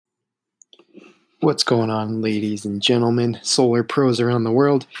What's going on, ladies and gentlemen, solar pros around the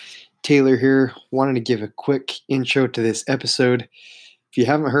world? Taylor here. Wanted to give a quick intro to this episode. If you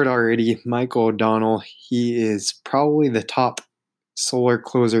haven't heard already, Michael O'Donnell, he is probably the top solar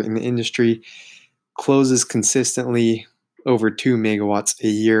closer in the industry, closes consistently over 2 megawatts a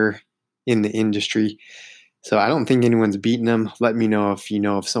year in the industry. So I don't think anyone's beaten him. Let me know if you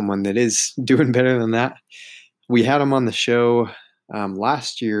know of someone that is doing better than that. We had him on the show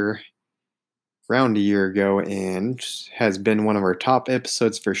last year, around a year ago, and has been one of our top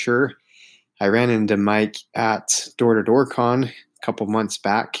episodes for sure. I ran into Mike at D2D-Con a couple months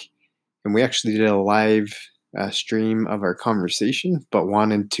back, and we actually did a live stream of our conversation, but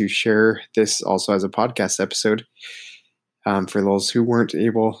wanted to share this also as a podcast episode for those who weren't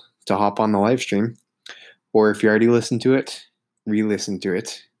able to hop on the live stream. Or if you already listened to it, re-listen to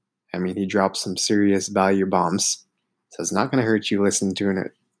it. I mean, he dropped some serious value bombs, so it's not going to hurt you listening to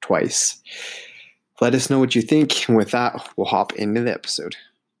it twice. Let us know what you think, and with that, we'll hop into the episode.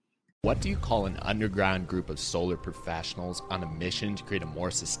 What do you call an underground group of solar professionals on a mission to create a more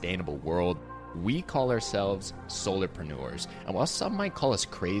sustainable world? We call ourselves solarpreneurs, and while some might call us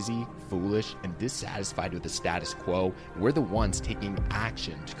crazy, foolish, and dissatisfied with the status quo, we're the ones taking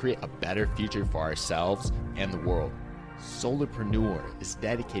action to create a better future for ourselves and the world. Solarpreneur is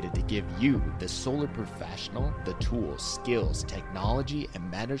dedicated to give you, the solar professional, the tools, skills, technology,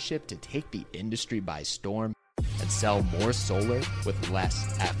 and mentorship to take the industry by storm and sell more solar with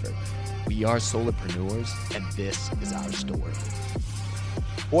less effort. We are solarpreneurs, and this is our story.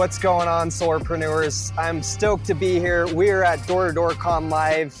 What's going on, solarpreneurs? I'm stoked to be here. We're at D2D-Con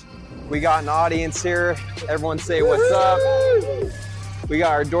Live. We got an audience here. Everyone say what's up. We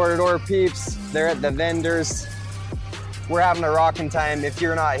got our door-to-door peeps. They're at the vendors. We're having a rocking time. If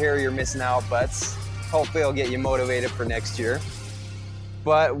you're not here, you're missing out, but hopefully it'll get you motivated for next year.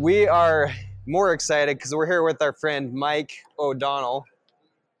 But we are more excited because we're here with our friend Mike O'Donnell.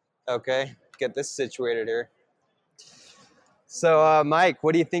 Okay, get this situated here. So Mike,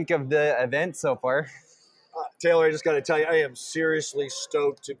 what do you think of the event so far? Taylor, I just got to tell you, I am seriously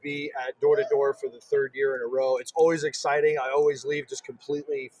stoked to be at Door-to-Door for the third year in a row. It's always exciting. I always leave just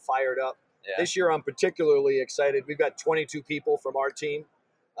completely fired up. Yeah. This year, I'm particularly excited. We've got 22 people from our team,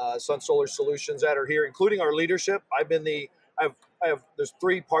 Sun Solar Solutions, that are here, including our leadership. There's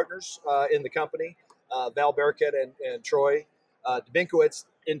 3 partners in the company, Val Bearcat and Troy Dubinkowitz.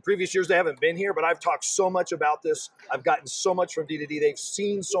 In previous years, they haven't been here, but I've talked so much about this. I've gotten so much from D2D. They've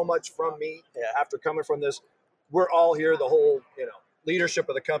seen so much from me after coming from this. We're all here. The whole, leadership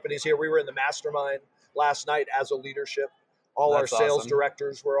of the company's here. We were in the mastermind last night as a leadership. All That's our sales awesome.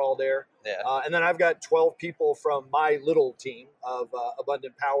 Directors were all there. Yeah. And then I've got 12 people from my little team of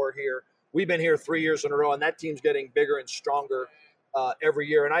Abundant Power here. We've been here 3 years in a row, and that team's getting bigger and stronger every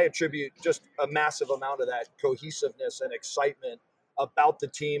year. And I attribute just a massive amount of that cohesiveness and excitement about the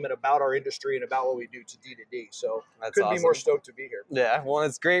team and about our industry and about what we do to D2D. So I couldn't be more stoked to be here. Yeah, well,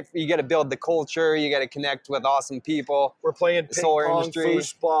 it's great. You got to build the culture. You got to connect with awesome people. We're playing ping pong,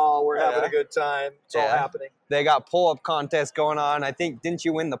 foosball. We're having a good time. It's all happening. They got pull-up contest going on. I think, didn't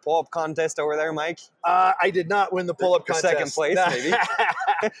you win the pull-up contest over there, Mike? I did not win the pull-up contest. Second place,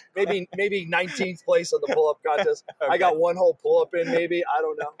 maybe. maybe 19th place on the pull-up contest. Okay. I got one whole pull-up in, maybe. I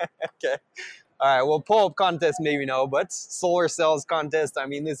don't know. Okay. All right, well, pull-up contest, maybe no, but solar cells contest, I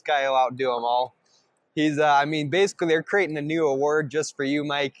mean, this guy will outdo them all. He's, basically they're creating a new award just for you,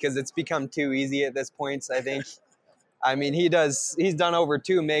 Mike, because it's become too easy at this point, I think. I mean, he's done over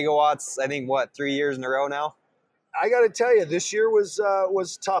 2 megawatts, I think, 3 years in a row now? I got to tell you, this year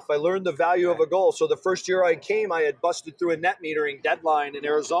was tough. I learned the value of a goal. So the first year I came, I had busted through a net metering deadline in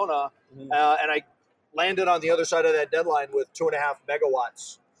Arizona, and I landed on the other side of that deadline with 2.5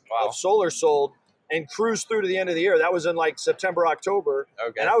 megawatts. Wow. Of solar sold and cruised through to the end of the year. That was in like September, October,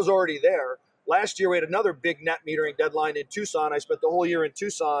 and I was already there. Last year, we had another big net metering deadline in Tucson. I spent the whole year in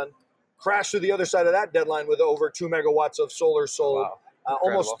Tucson, crashed through the other side of that deadline with over 2 megawatts of solar sold,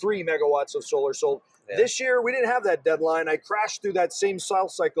 almost 3 megawatts of solar sold. Yeah. This year, we didn't have that deadline. I crashed through that same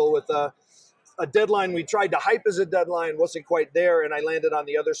sales cycle with a deadline we tried to hype as a deadline, wasn't quite there, and I landed on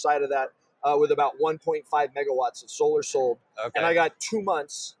the other side of that with about 1.5 megawatts of solar sold. Okay. And I got 2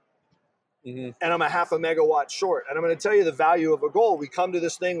 months. And I'm a 0.5 megawatt short. And I'm going to tell you the value of a goal. We come to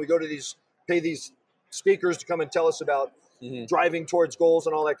this thing, we go to pay these speakers to come and tell us about driving towards goals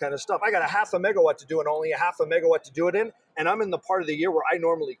and all that kind of stuff. I got a 0.5 megawatt to do and only a 0.5 megawatt to do it in. And I'm in the part of the year where I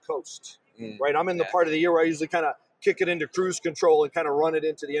normally coast, right? I'm in the part of the year where I usually kind of kick it into cruise control and kind of run it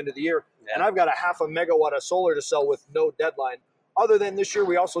into the end of the year. Yeah. And I've got a 0.5 megawatt of solar to sell with no deadline. other than this year,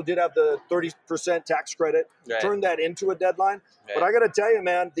 we also did have the 30% tax credit, turned that into a deadline. But I got to tell you,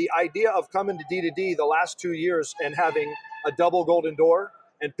 man, the idea of coming to D2D the last 2 years and having a double golden door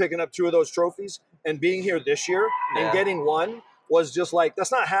and picking up 2 of those trophies and being here this year and getting one was just like,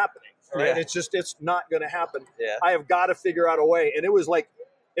 that's not happening. Right? It's not going to happen. I have got to figure out a way. And it was like,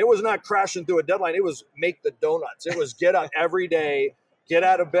 it was not crashing through a deadline. It was make the donuts. It was get up every day, get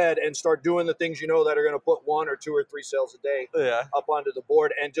out of bed and start doing the things you know that are going to put 1 or 2 or 3 sales a day up onto the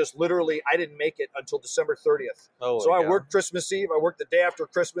board. And just literally, I didn't make it until December 30th. So I worked Christmas Eve. I worked the day after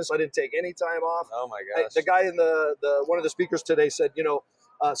Christmas. I didn't take any time off. Oh my gosh. The guy in the one of the speakers today said, you know,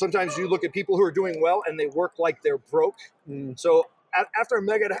 sometimes you look at people who are doing well and they work like they're broke. So after a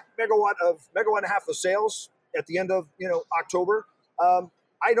megawatt and a half of sales at the end of, you know, October,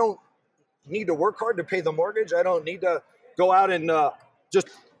 I don't need to work hard to pay the mortgage. I don't need to go out and just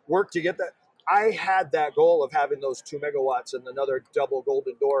work to get that. I had that goal of having those 2 megawatts and another double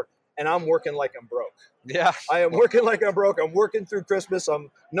golden door, and I'm working like I'm broke. Yeah. I am working like I'm broke. I'm working through Christmas. I'm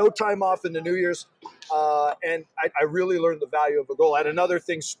no time off in the New Year's. And I really learned the value of a goal. I had another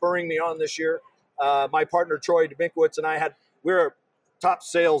thing spurring me on this year. My partner, Troy Deminkowitz, and we were top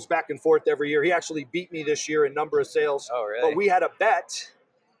sales back and forth every year. He actually beat me this year in number of sales. Oh, really? But we had a bet.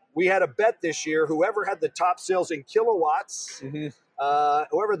 We had a bet this year. Whoever had the top sales in kilowatts,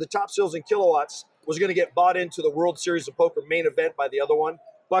 whoever the top sales in kilowatts was going to get bought into the World Series of Poker main event by the other one.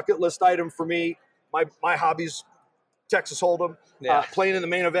 Bucket list item for me. My hobbies, Texas Hold'em, playing in the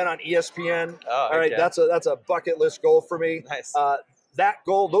main event on ESPN. All right, that's a bucket list goal for me. Nice. That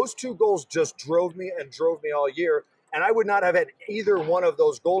goal, those 2 goals just drove me all year. And I would not have had either one of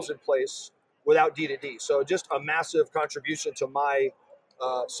those goals in place without D2D. So just a massive contribution to my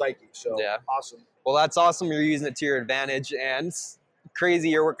psyche. So awesome. Well, that's awesome. You're using it to your advantage, and it's crazy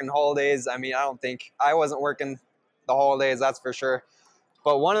you're working holidays. I mean, I wasn't working the holidays, that's for sure.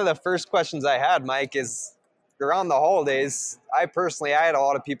 But one of the first questions I had, Mike, is around the holidays. I had a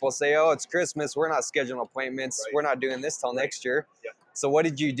lot of people say, oh, it's Christmas. We're not scheduling appointments. We're not doing this till next year. So what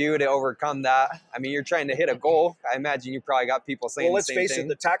did you do to overcome that? I mean, you're trying to hit a goal. I imagine you probably got people saying the same thing. Well, let's face it,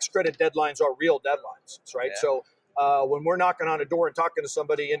 the tax credit deadlines are real deadlines, right? So when we're knocking on a door and talking to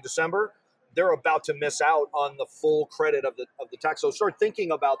somebody in December, they're about to miss out on the full credit of the tax. So start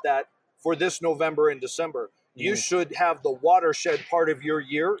thinking about that for this November and December. You should have the watershed part of your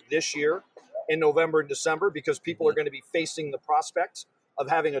year this year in November and December, because people are going to be facing the prospect of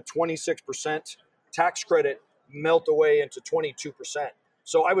having a 26% tax credit melt away into 22%.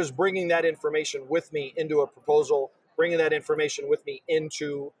 So I was bringing that information with me into a proposal, bringing that information with me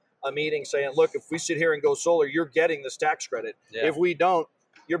into a meeting, saying, look, if we sit here and go solar, you're getting this tax credit. If we don't,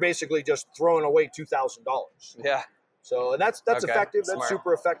 you're basically just throwing away $2,000. So, and that's effective. That's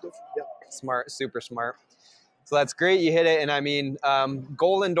super effective. Smart, super smart. So that's great. You hit it. And I mean,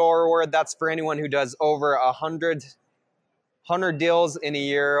 golden door award, that's for anyone who does over 100 deals in a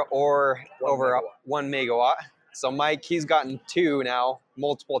year or over 1 megawatt. So Mike, he's gotten 2 now,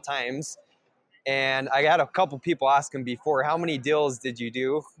 multiple times. And I had a couple people asking before, how many deals did you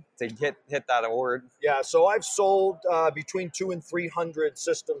do to hit that award? Yeah, so I've sold between 200 and 300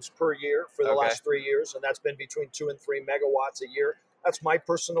 systems per year for the last 3 years, and that's been between 2 and 3 megawatts a year. That's my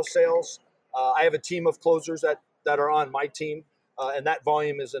personal sales. I have a team of closers that are on my team, and that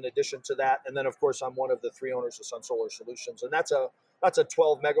volume is in addition to that. And then, of course, I'm one of the 3 owners of Sun Solar Solutions, and that's a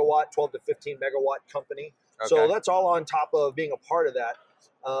 12 to 15 megawatt company. So that's all on top of being a part of that.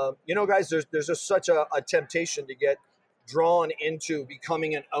 You know, guys, there's just such a temptation to get drawn into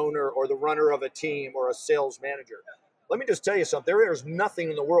becoming an owner or the runner of a team or a sales manager. Let me just tell you something. There's nothing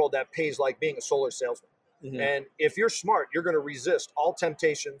in the world that pays like being a solar salesman. And if you're smart, you're going to resist all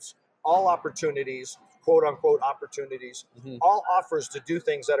temptations, all opportunities, quote unquote opportunities, all offers to do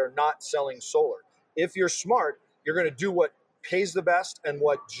things that are not selling solar. If you're smart, you're going to do what pays the best and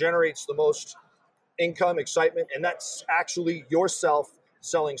what generates the most income, excitement, and that's actually yourself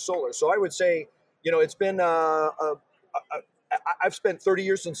selling solar. So I would say, you know, it's been, I've spent 30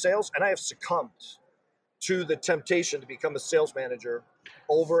 years in sales, and I have succumbed to the temptation to become a sales manager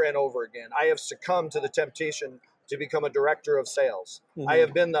over and over again. I have succumbed to the temptation to become a director of sales. I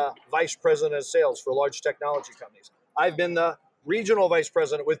have been the vice president of sales for large technology companies. I've been the regional vice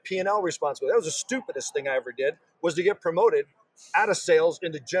president with P&L responsibility. That was the stupidest thing I ever did, was to get promoted out of sales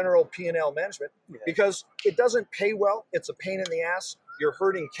into general P&L management, because it doesn't pay well. It's a pain in the ass. You're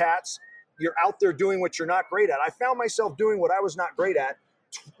herding cats. You're out there doing what you're not great at. I found myself doing what I was not great at.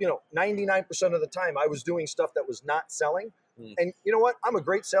 99% of the time I was doing stuff that was not selling. And you know what? I'm a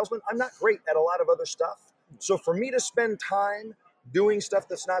great salesman. I'm not great at a lot of other stuff. So for me to spend time doing stuff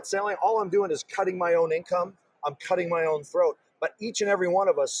that's not selling, all I'm doing is cutting my own income. I'm cutting my own throat. But each and every one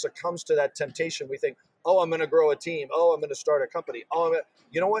of us succumbs to that temptation. We think, oh, I'm going to grow a team. Oh, I'm going to start a company.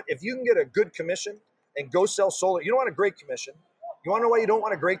 You know what? If you can get a good commission and go sell solar, you don't want a great commission. You want to know why you don't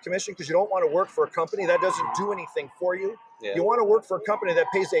want a great commission? Because you don't want to work for a company that doesn't do anything for you. Yeah. You want to work for a company that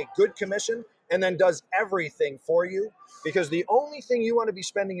pays a good commission and then does everything for you. Because the only thing you want to be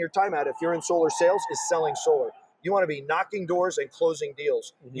spending your time at if you're in solar sales is selling solar. You want to be knocking doors and closing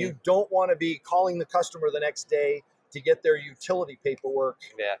deals. Mm-hmm. You don't want to be calling the customer the next day to get their utility paperwork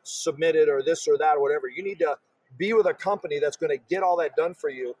submitted or this or that or whatever. You need to be with a company that's going to get all that done for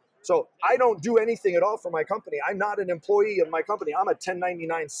you. So I don't do anything at all for my company. I'm not an employee of my company. I'm a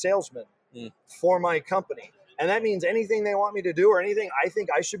 1099 salesman for my company. And that means anything they want me to do or anything I think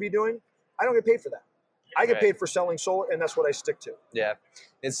I should be doing, I don't get paid for that. I get paid for selling solar, and that's what I stick to. Yeah,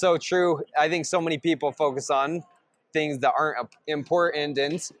 it's so true. I think so many people focus on things that aren't important.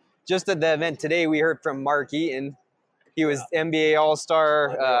 And just at the event today, we heard from Mark Eaton. He was NBA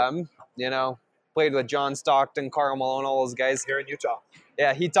All-Star, played with John Stockton, Karl Malone, all those guys. Here in Utah.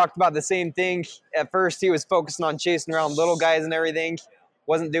 Yeah, he talked about the same thing. At first, he was focusing on chasing around little guys and everything.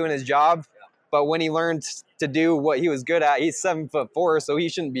 Wasn't doing his job. But when he learned to do what he was good at, he's 7'4", so he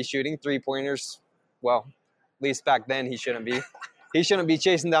shouldn't be shooting three-pointers. Well, at least back then he shouldn't be. He shouldn't be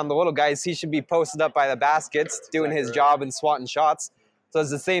chasing down the little guys. He should be posted up by the baskets, doing his job and swatting shots. So it's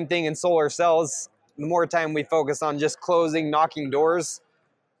the same thing in solar cells. The more time we focus on just closing, knocking doors,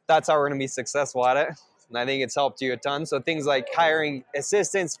 that's how we're going to be successful at it. And I think it's helped you a ton. So things like hiring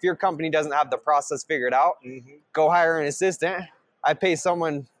assistants, if your company doesn't have the process figured out, go hire an assistant. I pay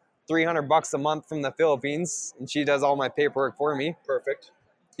someone $300 a month from the Philippines, and she does all my paperwork for me. Perfect.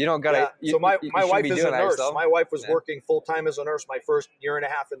 You don't got to. So my wife is a nurse. My wife was working full-time as a nurse my first year and a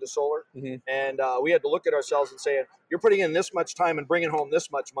half into solar. And we had to look at ourselves and say, you're putting in this much time and bringing home this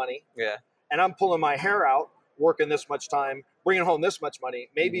much money. Yeah. And I'm pulling my hair out, working this much time, bringing home this much money.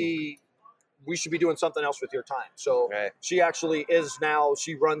 Maybe we should be doing something else with your time. So she actually is now,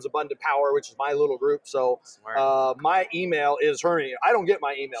 she runs Abundant Power, which is my little group. So my email is her email. I don't get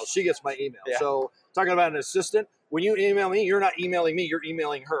my email. She gets my email. Yeah. So talking about an assistant, when you email me, you're not emailing me, you're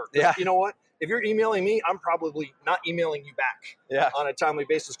emailing her. Yeah. You know what? If you're emailing me, I'm probably not emailing you back on a timely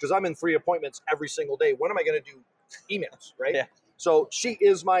basis because I'm in 3 appointments every single day. When am I going to do emails, right? Yeah. So she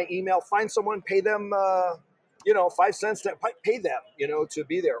is my email. Find someone, pay them 5 cents to pay them, to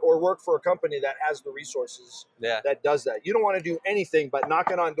be there, or work for a company that has the resources that does that. You don't want to do anything but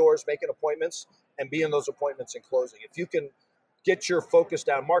knocking on doors, making appointments, and be in those appointments and closing. If you can get your focus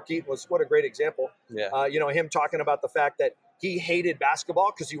down. Mark Eaton was, what a great example. Yeah. Him talking about the fact that he hated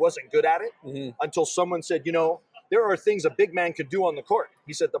basketball because he wasn't good at it until someone said, there are things a big man could do on the court.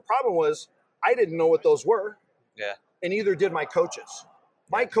 He said, the problem was I didn't know what those were. Yeah. And neither did my coaches.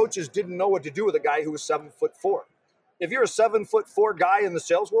 My coaches didn't know what to do with a guy who was 7'4". If you're a 7'4" guy in the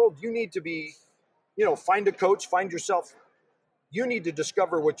sales world, you need to be, find a coach, find yourself. You need to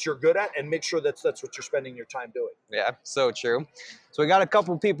discover what you're good at and make sure that's what you're spending your time doing. Yeah, so true. So we got a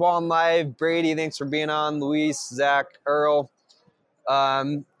couple people on live. Brady, thanks for being on. Luis, Zach, Earl.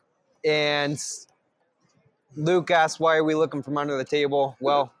 And Luke asked, why are we looking from under the table?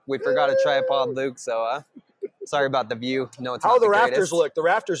 Well, we forgot a tripod, Luke, so sorry about the view. No, it's how not the rafters greatest. Look. The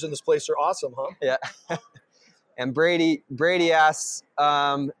rafters in this place are awesome, huh? Yeah. And Brady asks,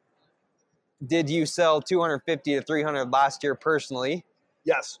 did you sell 250 to 300 last year personally?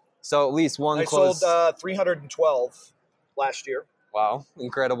 Yes. So at least one closed. I sold 312 last year. Wow,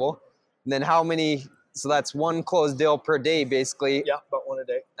 incredible. And then how many? So that's one closed deal per day, basically. Yeah, about one a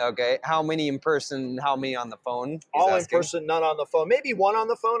day. Okay. How many in person? How many on the phone? All in person, none on the phone. Maybe one on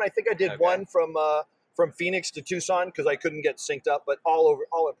the phone. I think I did one from Phoenix to Tucson because I couldn't get synced up, but all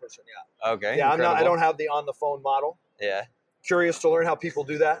in person. Yeah. Okay. Yeah, I don't have the on the phone model. Yeah. Curious to learn how people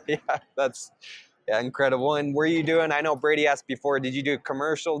do that. Yeah, that's incredible. And were you doing, I know Brady asked before, did you do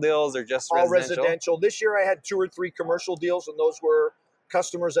commercial deals or just residential? All residential. This year I had 2 or 3 commercial deals, and those were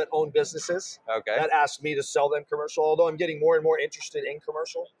customers that own businesses that asked me to sell them commercial, although I'm getting more and more interested in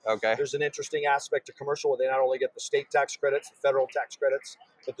commercial. Okay. There's an interesting aspect to commercial where they not only get the state tax credits, the federal tax credits,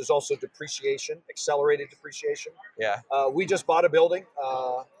 but there's also depreciation, accelerated depreciation. Yeah. We just bought a building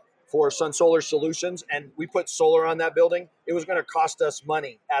for Sun Solar Solutions, and we put solar on that building. It was going to cost us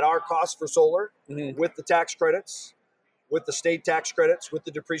money at our cost for solar with the tax credits, with the state tax credits, with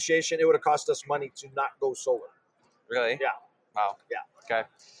the depreciation. It would have cost us money to not go solar. Really? Yeah. Wow. Yeah. Okay.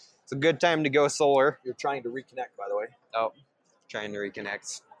 It's a good time to go solar. You're trying to reconnect, by the way. Oh, trying to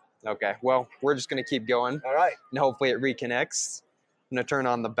reconnect. Okay. Well, we're just going to keep going. All right. And hopefully it reconnects. I'm going to turn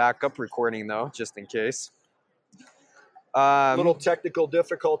on the backup recording, though, just in case. Little technical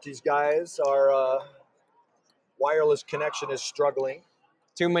difficulties, guys. Our wireless connection is struggling.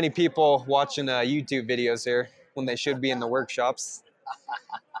 Too many people watching YouTube videos here when they should be in the workshops.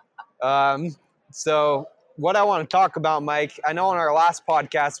 So what I want to talk about, Mike, I know in our last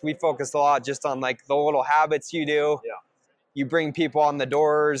podcast, we focused a lot just on like the little habits you do. Yeah. You bring people on the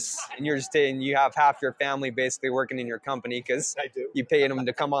doors and you have half your family basically working in your company because I do. you pay them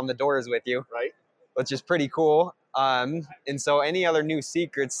to come on the doors with you, Right. which is pretty cool. And so any other new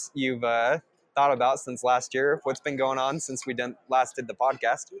secrets you've thought about since last year? What's been going on since we last did the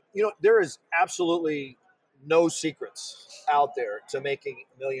podcast? You know, there is absolutely no secrets out there to making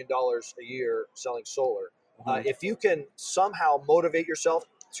 $1 million a year selling solar. If you can somehow motivate yourself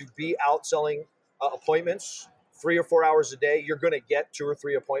to be out selling appointments 3 or 4 hours a day, you're going to get 2 or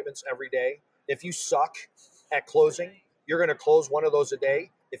 3 appointments every day. If you suck at closing, you're going to close one of those a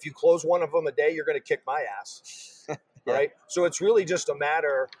day. If you close one of them a day, you're going to kick my ass. Yeah. Right? So it's really just a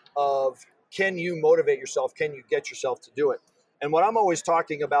matter of, can you motivate yourself? Can you get yourself to do it? And what I'm always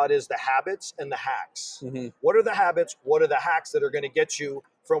talking about is the habits and the hacks. What are the habits? What are the hacks that are going to get you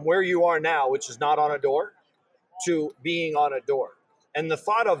from where you are now, which is not on a door, to being on a door? And the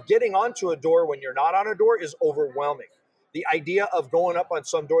thought of getting onto a door when you're not on a door is overwhelming. The idea of going up on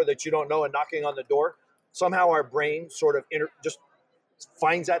some door that you don't know and knocking on the door, somehow our brain sort of just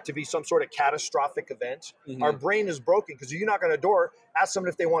finds that to be some sort of catastrophic event. Our brain is broken because you knock on a door, ask someone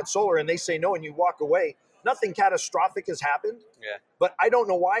if they want solar, and they say no, and you walk away. Nothing catastrophic has happened. Yeah. But I don't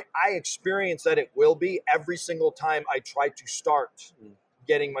know why. I experience that it will be every single time I try to start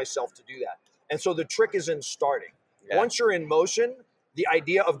getting myself to do that. And so the trick is in starting. Yeah. Once you're in motion, the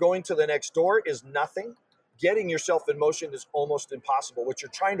idea of going to the next door is nothing. Getting yourself in motion is almost impossible. What you're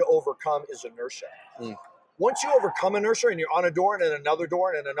trying to overcome is inertia. Once you overcome inertia and you're on a door and then another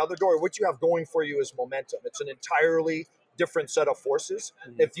door and another door, what you have going for you is momentum. It's an entirely different set of forces.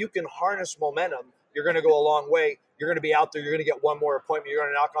 If you can harness momentum, you're going to go a long way. You're going to be out there. You're going to get one more appointment. You're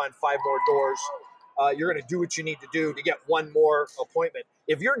going to knock on 5 more doors. You're going to do what you need to do to get one more appointment.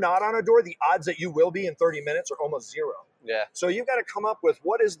 If you're not on a door, the odds that you will be in 30 minutes are almost zero. Yeah. So you've got to come up with,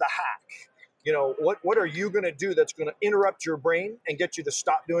 what is the hack? You know, what are you going to do that's going to interrupt your brain and get you to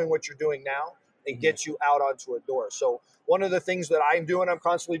stop doing what you're doing now and get you out onto a door? So one of the things that I'm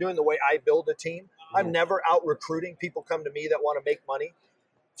constantly doing, the way I build a team, I'm never out recruiting. People come to me that want to make money.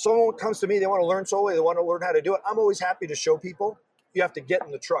 Someone comes to me, they want to learn solar, they want to learn how to do it. I'm always happy to show people, you have to get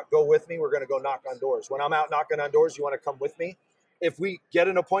in the truck, go with me. We're going to go knock on doors. When I'm out knocking on doors, you want to come with me? If we get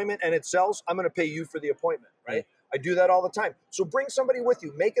an appointment and it sells, I'm going to pay you for the appointment, right? I do that all the time. So bring somebody with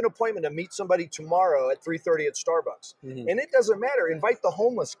you. Make an appointment to meet somebody tomorrow at 3:30 at Starbucks. And it doesn't matter. Invite the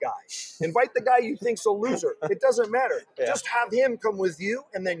homeless guy. Invite the guy you think's a loser. It doesn't matter. Just have him come with you,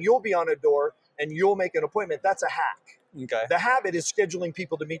 and then you'll be on a door and you'll make an appointment. That's a hack. Okay. The habit is scheduling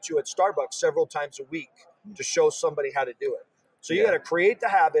people to meet you at Starbucks several times a week to show somebody how to do it. So you got to create the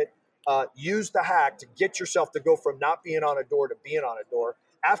habit, use the hack to get yourself to go from not being on a door to being on a door.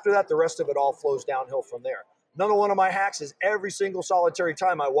 After that, the rest of it all flows downhill from there. Another one of my hacks is every single solitary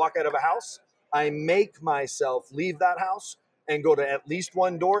time I walk out of a house, I make myself leave that house and go to at least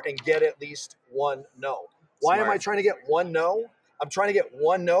one door and get at least one no. Why am I trying to get one no? I'm trying to get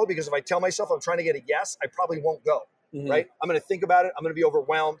one no because if I tell myself I'm trying to get a yes, I probably won't go, right? I'm going to think about it. I'm going to be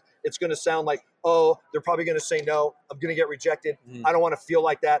overwhelmed. It's going to sound like, oh, they're probably going to say no. I'm going to get rejected. I don't want to feel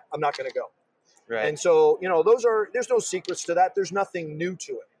like that. I'm not going to go. Right. And so, you know, there's no secrets to that. There's nothing new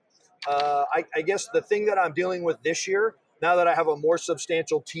to it. I guess the thing that I'm dealing with this year, now that I have a more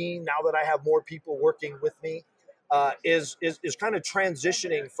substantial team, now that I have more people working with me, is kind of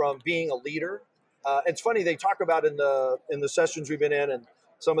transitioning from being a leader. It's funny, they talk about in the sessions we've been in and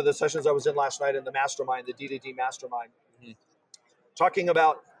some of the sessions I was in last night in the mastermind, the D2D mastermind, talking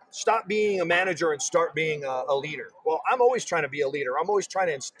about stop being a manager and start being a leader. Well, I'm always trying to be a leader. I'm always trying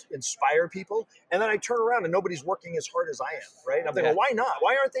to inspire people. And then I turn around and nobody's working as hard as I am, right? And I'm thinking, well, why not?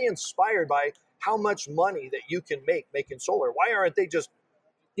 Why aren't they inspired by how much money that you can make making solar? Why aren't they just,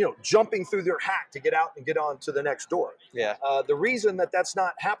 you know, jumping through their hack to get out and get on to the next door? Yeah. The reason that that's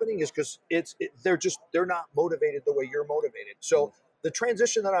not happening is because they're not motivated the way you're motivated. So the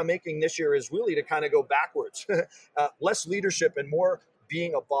transition that I'm making this year is really to kind of go backwards, less leadership and more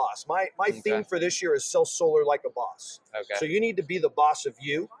being a boss. My theme for this year is sell solar like a boss. Okay. So you need to be the boss of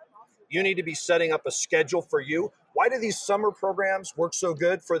you. You need to be setting up a schedule for you. Why do these summer programs work so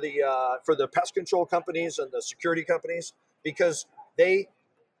good for the pest control companies and the security companies? Because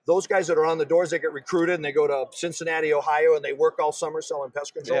those guys that are on the doors, they get recruited and they go to Cincinnati, Ohio, and they work all summer selling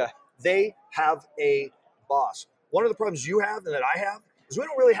pest control. Yeah. They have a boss. One of the problems you have and that I have is we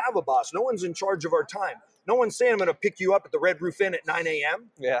don't really have a boss. No one's in charge of our time. No one's saying I'm going to pick you up at the Red Roof Inn at 9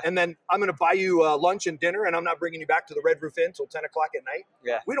 a.m. Yeah. And then I'm going to buy you lunch and dinner, and I'm not bringing you back to the Red Roof Inn until 10 o'clock at night.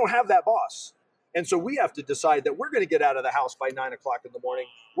 Yeah. We don't have that boss. And so we have to decide that we're going to get out of the house by 9 o'clock in the morning.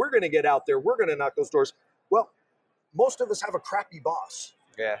 We're going to get out there. We're going to knock those doors. Well, most of us have a crappy boss.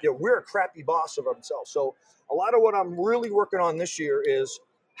 Yeah. We're a crappy boss of ourselves. So a lot of what I'm really working on this year is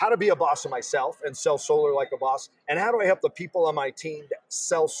how to be a boss of myself and sell solar like a boss. And how do I help the people on my team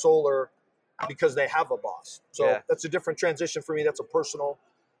sell solar because they have a boss? So that's a different transition for me. That's a personal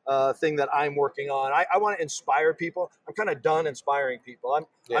thing that I'm working on. I want to inspire people. I'm kind of done inspiring people.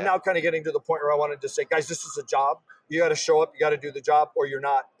 I'm now kind of getting to the point where I wanted to say, guys, this is a job. You got to show up. You got to do the job, or you're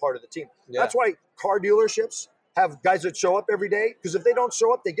not part of the team. Yeah. That's why car dealerships have guys that show up every day, because if they don't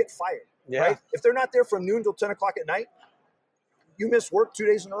show up, they get fired. Yeah. Right? If they're not there from noon till 10 o'clock at night, you miss work 2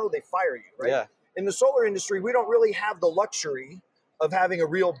 days in a row, they fire you, right? Yeah. In the solar industry, we don't really have the luxury of having a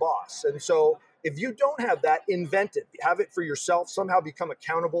real boss. And so if you don't have that, invent it. Have it for yourself. Somehow become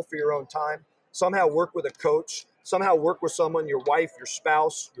accountable for your own time. Somehow work with a coach. Somehow work with someone, your wife, your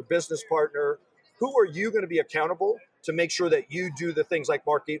spouse, your business partner. Who are you going to be accountable to make sure that you do the things like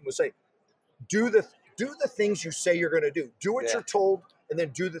Mark Eaton would say? Do the things you say you're going to do. Do what you're told, and then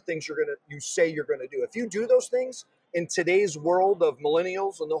do the things you say you're going to do. If you do those things in today's world of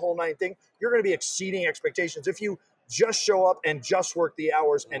millennials and the whole nine thing, you're going to be exceeding expectations. If you just show up and just work the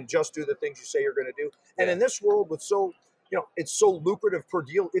hours and just do the things you say you're going to do. And in this world with it's so lucrative per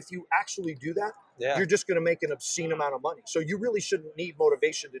deal. If you actually do that, you're just going to make an obscene amount of money. So you really shouldn't need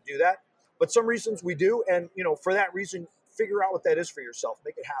motivation to do that. But some reasons we do. And, for that reason, figure out what that is for yourself.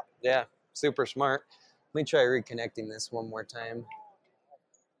 Make it happen. Yeah. Super smart. Let me try reconnecting this one more time.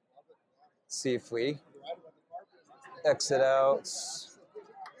 See if we exit out.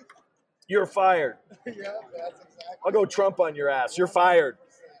 You're fired. Yeah, that's exactly. I'll go Trump on your ass. You're fired.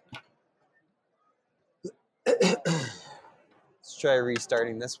 Let's try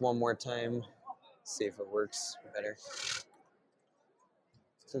restarting this one more time. See if it works better.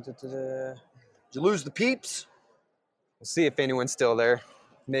 Did you lose the peeps? We'll see if anyone's still there.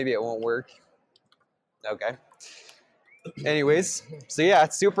 Maybe it won't work. Okay. Anyways, so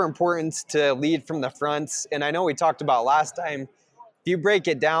it's super important to lead from the front. And I know we talked about last time, if you break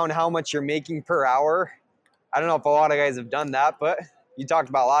it down how much you're making per hour, I don't know if a lot of guys have done that, but you talked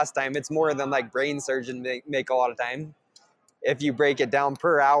about last time, it's more than like brain surgeon make a lot of time. If you break it down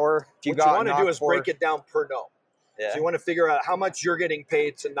per hour, what you want to do is break it down per no. Yeah. So you want to figure out how much you're getting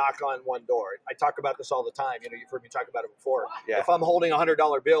paid to knock on one door. I talk about this all the time. You've heard me talk about it before. Yeah. If I'm holding a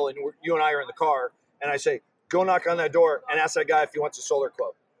 $100 bill and you and I are in the car and I say, go knock on that door and ask that guy if he wants a solar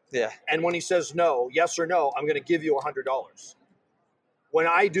quote. Yeah. And when he says no, yes or no, I'm going to give you $100. When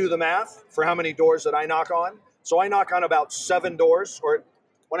I do the math for how many doors that I knock on, so I knock on about 7 doors, or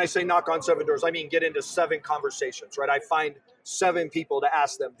when I say knock on 7 doors, I mean get into 7 conversations, right? I find 7 people to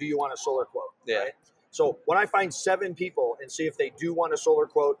ask them, do you want a solar quote? Yeah. Right? So when I find 7 people and see if they do want a solar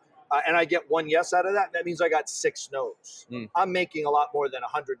quote, and I get 1 yes out of that, that means I got 6 no's. I'm making a lot more than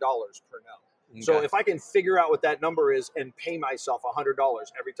 $100 per no. Okay. So if I can figure out what that number is and pay myself $100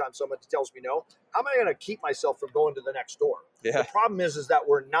 every time somebody tells me no, how am I going to keep myself from going to the next door? Yeah. The problem is that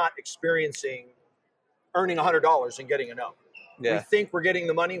we're not experiencing earning $100 and getting a no. Yeah. We think we're getting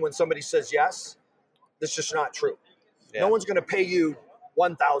the money when somebody says yes. That's just not true. Yeah. No one's going to pay you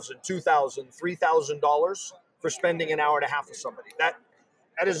 $1,000, $2,000, $3,000 for spending an hour and a half with somebody. That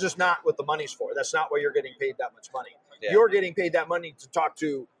is just not what the money's for. That's not why you're getting paid that much money. Yeah. You're getting paid that money to talk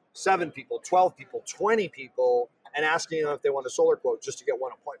to 7 people, 12 people, 20 people, and asking them if they want a solar quote just to get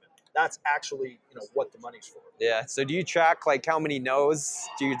one appointment. That's actually, what the money's for. Yeah. So do you track like how many no's?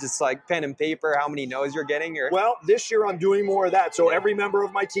 Do you just like pen and paper how many no's you're getting? Or? Well, this year I'm doing more of that. So every member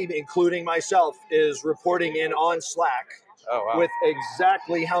of my team, including myself, is reporting in on Slack with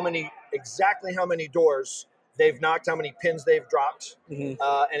exactly how many doors they've knocked, how many pins they've dropped, and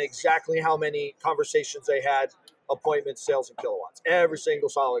exactly how many conversations they had, appointments, sales, and kilowatts every single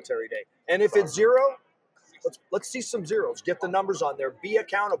solitary day. And if it's 0, let's see some zeros. Get the numbers on there. Be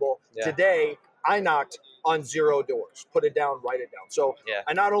accountable. Yeah. Today, I knocked on 0 doors. Put it down, write it down. So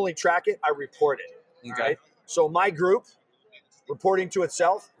I not only track it, I report it. Okay. Right? So my group reporting to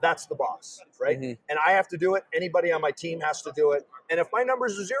itself, that's the boss, right? And I have to do it. Anybody on my team has to do it. And if my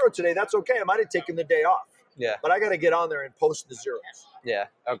numbers are 0 today, that's okay. I might have taken the day off. Yeah. But I got to get on there and post the zeros. Yeah.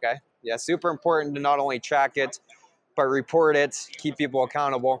 Okay. Yeah. Super important to not only track it, but report it, keep people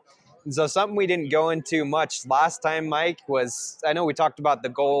accountable. And so something we didn't go into much last time, Mike, was I know we talked about the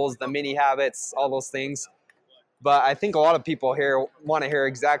goals, the mini habits, all those things. But I think a lot of people here want to hear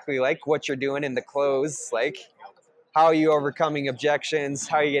exactly like what you're doing in the close. Like, how are you overcoming objections?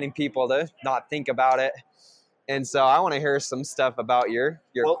 How are you getting people to not think about it? And so I want to hear some stuff about your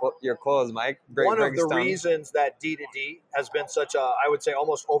clothes, Mike. One of the reasons that D2D has been such a, I would say,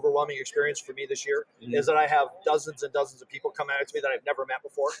 almost overwhelming experience for me this year is that I have dozens and dozens of people come out to me that I've never met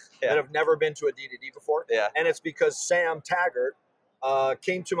before, that have never been to a D2D before. And it's because Sam Taggart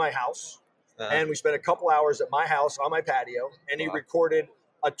came to my house, and we spent a couple hours at my house on my patio, and he recorded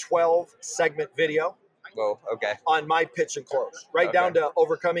a 12-segment video on my pitch and close, right down to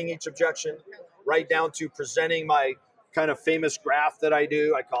overcoming each objection, right down to presenting my kind of famous graph that I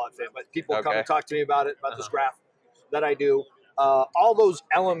do. I call it famous, but people come and talk to me about it, about this graph that I do. All those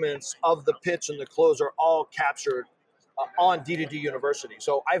elements of the pitch and the close are all captured on D2D University.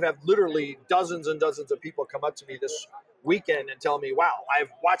 So I've had literally dozens and dozens of people come up to me this weekend and tell me, wow, I've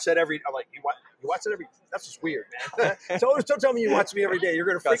watched that every, I'm like, you watch that every, that's just weird, man. Don't tell me you watch me every day. You're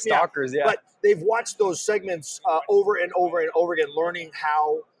going to freak me out. But they've watched those segments over and over and over again, learning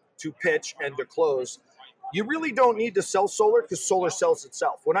how to pitch and to close. You really don't need to sell solar because solar sells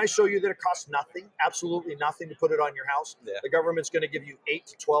itself. When I show you that it costs nothing, absolutely nothing to put it on your house, the government's going to give you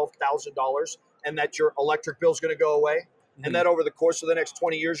 $8,000 to $12,000, and that your electric bill is going to go away, and that over the course of the next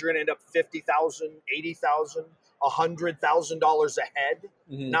 20 years, you're going to end up $50,000, $80,000, $100,000 ahead,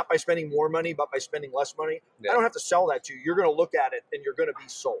 not by spending more money, but by spending less money. I don't have to sell that to you. You're going to look at it, and you're going to be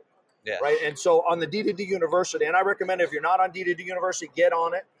sold. Right. And so on the D2D University, and I recommend if you're not on D2D University, get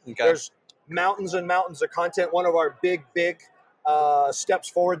on it. There's mountains and mountains of content. One of our big steps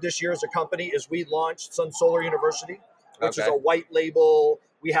forward this year as a company is we launched Sun Solar University, which is a white label.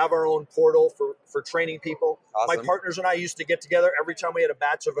 We have our own portal for training people. My partners and I used to get together every time we had a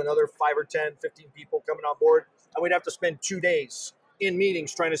batch of another 5 or 10, 15 people coming on board, and we'd have to spend 2 days in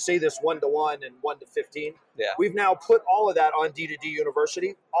meetings trying to say this 1-to-1 and 1-to-15. We've now put all of that on D2D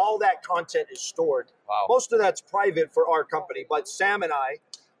University. All that content is stored. Most of that's private for our company, but Sam and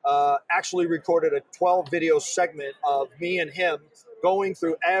I actually recorded a 12-video segment of me and him going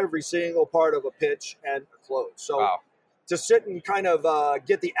through every single part of a pitch and a close. So to sit and kind of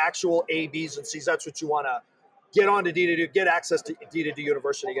get the actual A, Bs, and Cs, that's what you want to get on to D2D, get access to D2D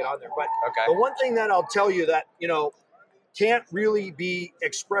University, get on there. But the one thing that I'll tell you that, can't really be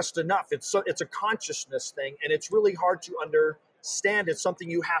expressed enough. It's a consciousness thing, and it's really hard to understand. It's something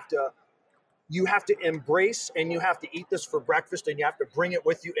you have to embrace, and you have to eat this for breakfast, and you have to bring it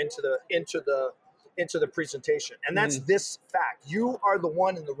with you into the presentation. And that's this fact: you are the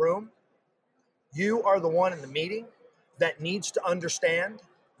one in the room, you are the one in the meeting that needs to understand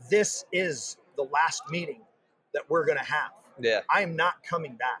this is the last meeting that we're going to have. I'm not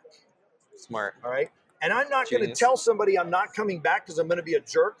coming back. Smart. All right. And I'm not going to tell somebody I'm not coming back because I'm going to be a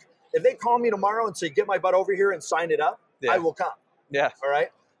jerk. If they call me tomorrow and say, get my butt over here and sign it up, I will come. All right.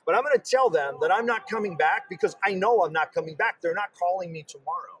 But I'm going to tell them that I'm not coming back because I know I'm not coming back. They're not calling me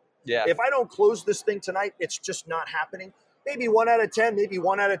tomorrow. If I don't close this thing tonight, it's just not happening. Maybe 1 out of 10, maybe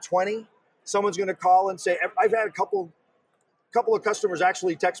 1 out of 20. Someone's going to call and say, I've had a couple of customers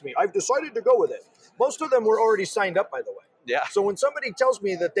actually text me, I've decided to go with it. Most of them were already signed up, by the way. So when somebody tells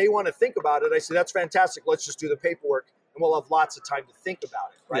me that they want to think about it, I say, that's fantastic. Let's just do the paperwork, and we'll have lots of time to think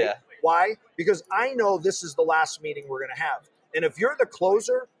about it, right? Why? Because I know this is the last meeting we're going to have. And if you're the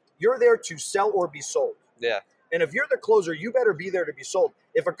closer, you're there to sell or be sold. And if you're the closer, you better be there to be sold.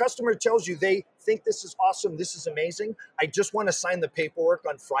 If a customer tells you they think this is awesome, this is amazing, I just want to sign the paperwork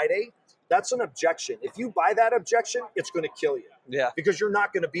on Friday, that's an objection. If you buy that objection, it's going to kill you. Because you're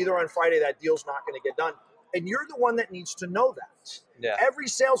not going to be there on Friday. That deal's not going to get done. And you're the one that needs to know that. Every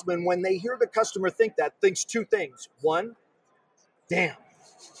salesman, when they hear the customer think that, thinks 2 things. One, damn,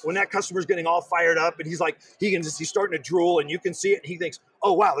 when that customer's getting all fired up and he's like, he's starting to drool and you can see it. And he thinks,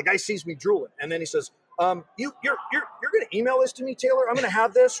 oh, wow, the guy sees me drooling. And then he says, you're going to email this to me, Taylor? I'm going to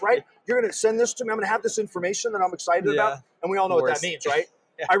have this, right? You're going to send this to me. I'm going to have this information that I'm excited about. And we all know what that means, right?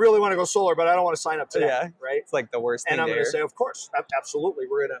 I really want to go solar, but I don't want to sign up today, right? It's like the worst thing. And I'm going to say, of course, absolutely,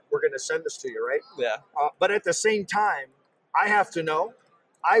 we're going to send this to you, right? But at the same time, I have to know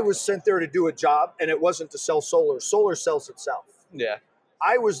I was sent there to do a job, and it wasn't to sell solar. Solar sells itself.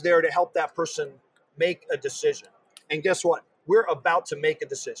 I was there to help that person make a decision. And guess what? We're about to make a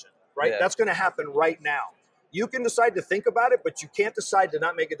decision, right? That's going to happen right now. You can decide to think about it, but you can't decide to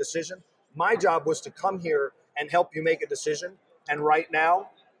not make a decision. My job was to come here and help you make a decision. And right now,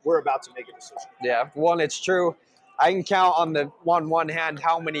 we're about to make a decision. Well, it's true. I can count on one hand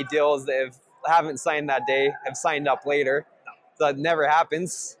how many deals that haven't signed that day have signed up later. That never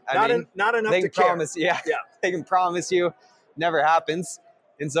happens. Not enough they to can promise, care. They can promise you, never happens.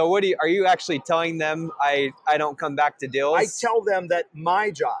 And so, are you actually telling them I don't come back to deals? I tell them that my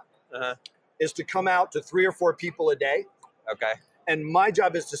job is to come out to 3 or 4 people a day. Okay. And my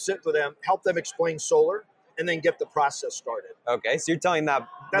job is to sit with them, help them explain solar, and then get the process started. Okay. So you're telling them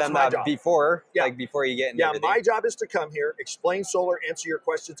my that job. before, Yeah. like before you get into Yeah, everything? my job is to come here, explain solar, answer your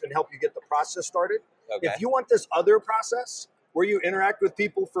questions, and help you get the process started. Okay. If you want this other process where you interact with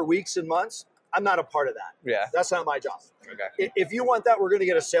people for weeks and months, I'm not a part of that. Yeah. That's not my job. Okay. If you want that, we're going to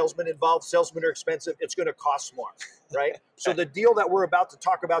get a salesman involved. Salesmen are expensive. It's going to cost more, right? So the deal that we're about to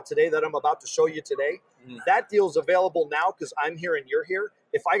talk about today, that I'm about to show you today, that deal's available now because I'm here and you're here.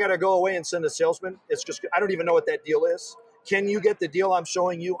 If I got to go away and send a salesman, it's just, I don't even know what that deal is. Can you get the deal I'm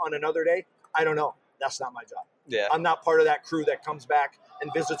showing you on another day? I don't know. That's not my job. Yeah. I'm not part of that crew that comes back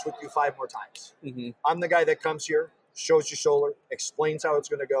and visits with you 5 more times. I'm the guy that comes here, shows you solar, explains how it's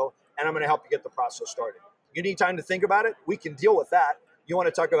going to go, and I'm going to help you get the process started. You need time to think about it? We can deal with that. You want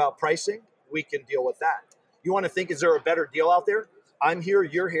to talk about pricing? We can deal with that. You want to think, is there a better deal out there? I'm here,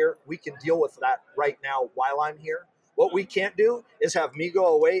 you're here. We can deal with that right now while I'm here. What we can't do is have me go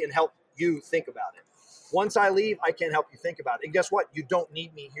away and help you think about it. Once I leave, I can't help you think about it. And guess what? You don't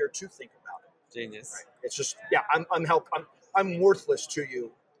need me here to think about it. Genius. Right? It's just, yeah, I'm worthless to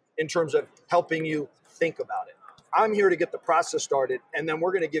you in terms of helping you think about it. I'm here to get the process started, and then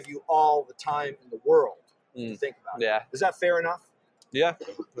we're going to give you all the time in the world to think about it. Yeah. Is that fair enough? Yeah,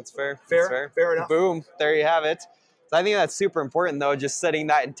 that's fair. Fair? That's fair. Fair enough. Boom. There you have it. So I think that's super important, though, just setting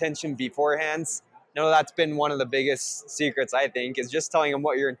that intention beforehand. You know, that's been one of the biggest secrets, I think, is just telling them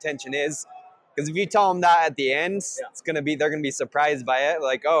what your intention is. Because if you tell them that at the end, they're gonna be surprised by it.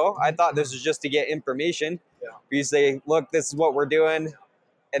 Like, oh, I thought this was just to get information. Yeah. You say, look, this is what we're doing,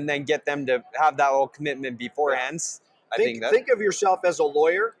 and then get them to have that little commitment beforehand. Think of yourself as a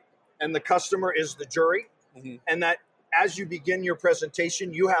lawyer, and the customer is the jury, and that as you begin your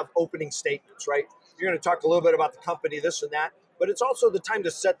presentation, you have opening statements, right? You're going to talk a little bit about the company, this and that, but it's also the time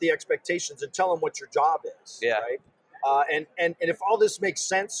to set the expectations and tell them what your job is, right? And if all this makes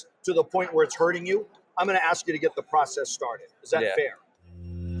sense to the point where it's hurting you, I'm going to ask you to get the process started. Is that fair?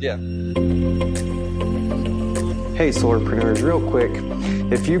 Yeah. Hey solarpreneurs, real quick,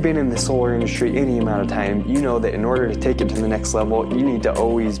 if you've been in the solar industry any amount of time, you know that in order to take it to the next level, you need to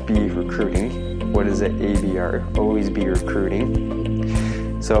always be recruiting. What is it? ABR, always be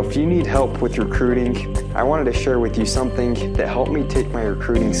recruiting. So if you need help with recruiting, I wanted to share with you something that helped me take my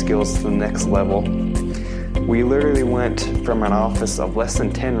recruiting skills to the next level. We literally went from an office of less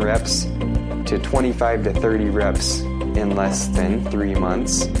than 10 reps to 25 to 30 reps in less than 3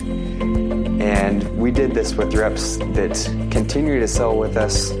 months. And we did this with reps that continue to sell with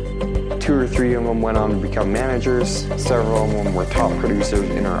us. 2 or 3 of them went on to become managers. Several of them were top producers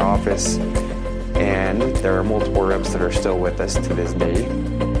in our office. And there are multiple reps that are still with us to this day,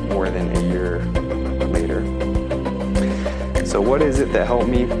 more than a year later. So what is it that helped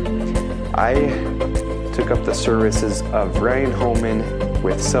me? I took up the services of Ryan Holman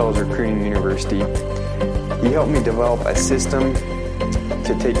with Sales Recruiting University. He helped me develop a system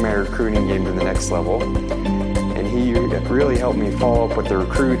to take my recruiting game to the next level. And he really helped me follow up with the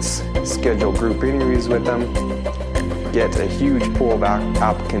recruits, schedule group interviews with them, get a huge pool of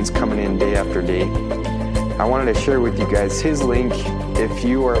applicants coming in day after day. I wanted to share with you guys his link. If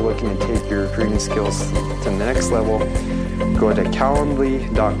you are looking to take your recruiting skills to the next level, go to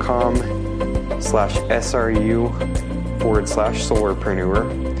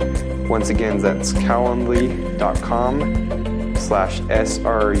calendly.com/SRU/solarpreneur. Once again, that's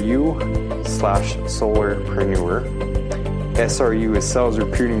calendly.com/SRU/solarpreneur. SRU is Sales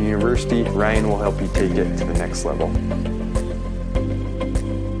Recruiting University. Ryan will help you take it to the next level.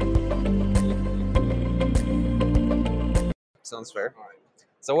 Sounds fair.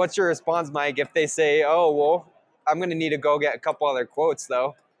 So what's your response, Mike, if they say, oh, well, I'm going to need to go get a couple other quotes,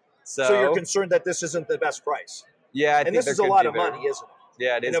 though? So you're concerned that this isn't the best price? Yeah, I think this is a lot of money, isn't it?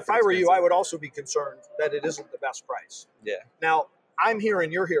 Yeah, it is. And if I were you, I would also be concerned that it isn't the best price. Yeah. Now, I'm here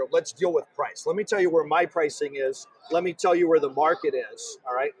and you're here. Let's deal with price. Let me tell you where my pricing is. Let me tell you where the market is.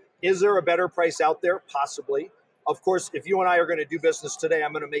 All right. Is there a better price out there? Possibly. Of course, if you and I are going to do business today,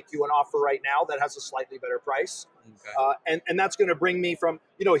 I'm going to make you an offer right now that has a slightly better price. Okay. And that's going to bring me from,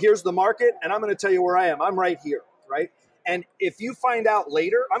 here's the market, and I'm going to tell you where I am. I'm right here, right? And if you find out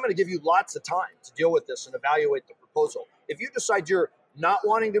later, I'm going to give you lots of time to deal with this and evaluate the proposal. If you decide you're not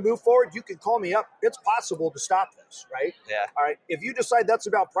wanting to move forward, you can call me up. It's possible to stop this, right? Yeah. All right. If you decide that's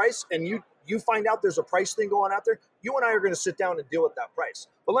about price and you find out there's a price thing going out there, you and I are going to sit down and deal with that price.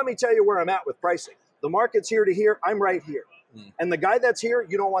 But let me tell you where I'm at with pricing. The market's here to here. I'm right here. And the guy that's here,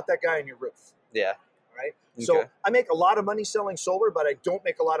 you don't want that guy on your roof. Yeah. Right. Okay. So I make a lot of money selling solar, but I don't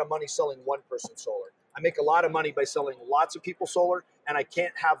make a lot of money selling one-person solar. I make a lot of money by selling lots of people solar, and I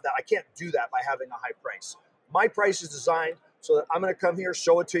can't have that. I can't do that by having a high price. My price is designed so that I'm going to come here,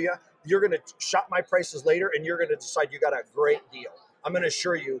 show it to you. You're going to shop my prices later, and you're going to decide you got a great deal. I'm going to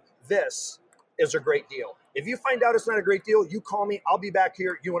assure you this is a great deal. If you find out it's not a great deal, you call me. I'll be back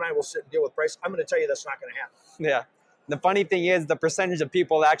here. You and I will sit and deal with price. I'm going to tell you that's not going to happen. Yeah. The funny thing is the percentage of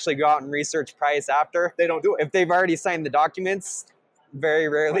people that actually go out and research price after, They don't do it. if they've already signed the documents, very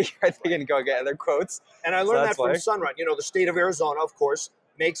rarely are they going to go get other quotes. And I learned that that's from why. Sunrun. You know, the state of Arizona, of course,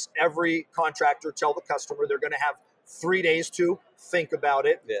 makes every contractor tell the customer they're going to have 3 days to think about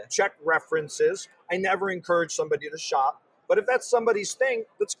it, check references. I never encourage somebody to shop. But if that's somebody's thing,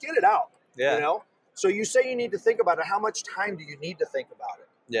 let's get it out. Yeah. You know? So you say you need to think about it. How much time do you need to think about it?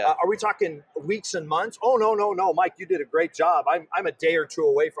 Yeah. Are we talking weeks and months? Oh, no, Mike, you did a great job. I'm a day or two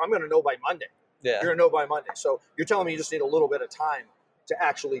away from, I'm going to know by Monday. Yeah. You're going to know by Monday. So you're telling me you just need a little bit of time to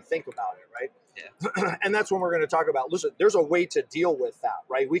actually think about it, right? Yeah. And that's when we're going to talk about, listen, there's a way to deal with that,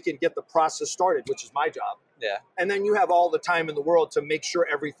 right? We can get the process started, which is my job. Yeah. And then you have all the time in the world to make sure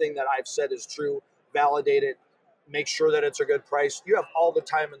everything that I've said is true, validate it, make sure that it's a good price. You have all the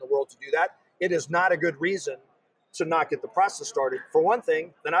time in the world to do that. It is not a good reason to not get the process started. For one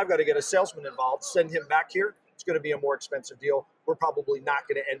thing, then I've got to get a salesman involved, send him back here. It's going to be a more expensive deal. We're probably not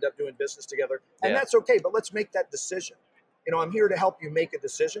going to end up doing business together. And that's okay, but let's make that decision. You know, I'm here to help you make a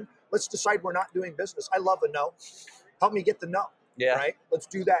decision. Let's decide we're not doing business. I love a no. Help me get the no, right? Let's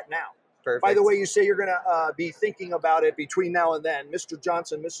do that now. Perfect. By the way, you say you're going to be thinking about it between now and then. Mr.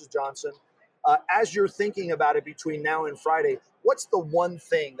 Johnson, Mrs. Johnson, as you're thinking about it between now and Friday, what's the one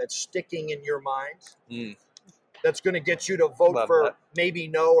thing that's sticking in your mind that's going to get you to vote for maybe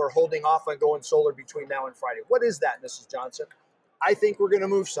no or holding off on going solar between now and Friday? What is that, Mrs. Johnson? I think we're going to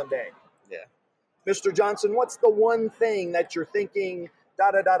move someday. Yeah. Mr. Johnson, what's the one thing that you're thinking,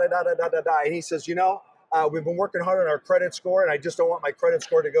 da-da-da-da-da-da-da-da? And he says, you know, we've been working hard on our credit score, and I just don't want my credit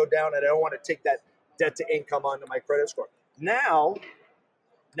score to go down, and I don't want to take that debt to income onto my credit score. Now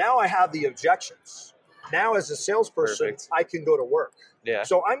I have the objections. Now, as a salesperson, I can go to work. Yeah.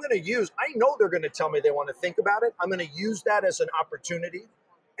 So I'm going to use, I know they're going to tell me they want to think about it. I'm going to use that as an opportunity.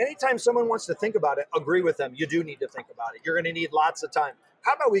 Anytime someone wants to think about it, agree with them. You do need to think about it. You're going to need lots of time.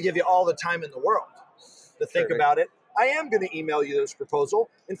 How about we give you all the time in the world to think about it? I am going to email you this proposal.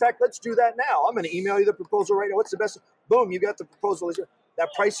 In fact, let's do that now. I'm going to email you the proposal right now. What's the best? Boom, you got the proposal. That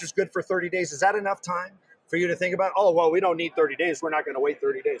price is good for 30 days. Is that enough time for you to think about? Oh, well, we don't need 30 days. We're not going to wait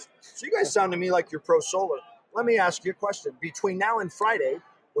 30 days. So you guys sound to me like you're pro-solar. Let me ask you a question. Between now and Friday,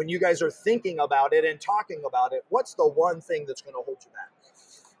 when you guys are thinking about it and talking about it, what's the one thing that's going to hold you back?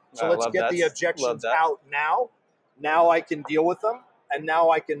 So let's get the objections out now. Now I can deal with them, and now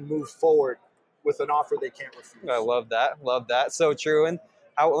I can move forward with an offer they can't refuse. I love that. Love that. So true. And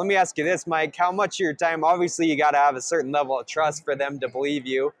let me ask you this, Mike. How much of your time, obviously you got to have a certain level of trust for them to believe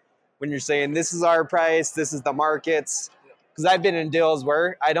you when you're saying this is our price, this is the market's. Because I've been in deals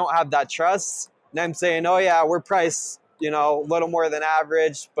where I don't have that trust. And I'm saying, oh yeah, we're priced, you know, a little more than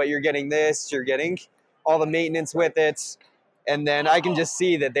average, but you're getting this, you're getting all the maintenance with it. And then I can just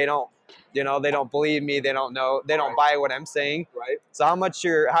see that they don't, you know, they don't believe me. They don't know. They don't buy what I'm saying. Right. So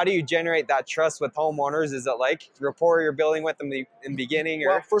how do you generate that trust with homeowners? Is it like rapport you're building with them in the beginning? Or?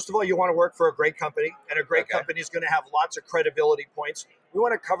 Well, first of all, you want to work for a great company, and a great company is going to have lots of credibility points. We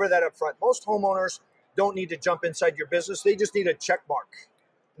want to cover that up front. Most homeowners don't need to jump inside your business. They just need a check mark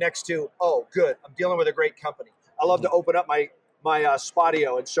next to, oh, good, I'm dealing with a great company. I love to open up my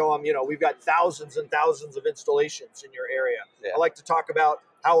Spotio and show them, you know, we've got thousands and thousands of installations in your area. I like to talk about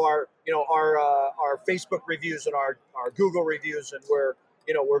how our Facebook reviews and our Google reviews, and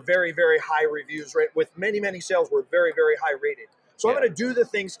we're very, very high reviews, right? With many sales, we're very, very high rated. So I'm going to do the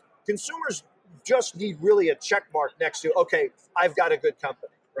things. Consumers just need really a check mark next to, okay, I've got a good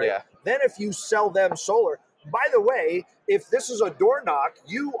company, right? Yeah. Then if you sell them solar, by the way, if this is a door knock,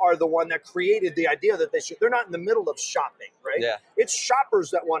 you are the one that created the idea that they're not in the middle of shopping, right? Yeah. It's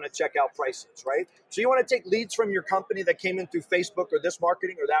shoppers that want to check out prices, right? So you want to take leads from your company that came in through Facebook or this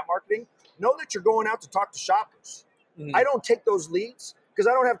marketing or that marketing. Know that you're going out to talk to shoppers. Mm-hmm. I don't take those leads because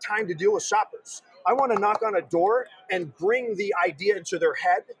I don't have time to deal with shoppers. I want to knock on a door and bring the idea into their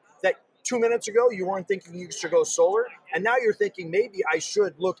head that 2 minutes ago you weren't thinking you should go solar, and now you're thinking maybe I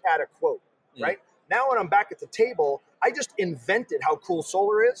should look at a quote, right? Now when I'm back at the table, I just invented how cool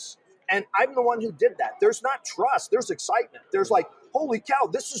solar is, and I'm the one who did that. There's not trust. There's excitement. There's like, holy cow,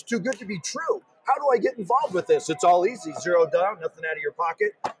 this is too good to be true. How do I get involved with this? It's all easy. Zero down, nothing out of your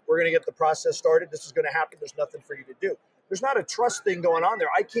pocket. We're going to get the process started. This is going to happen. There's nothing for you to do. There's not a trust thing going on there.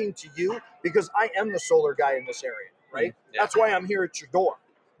 I came to you because I am the solar guy in this area, right? Yeah. That's why I'm here at your door.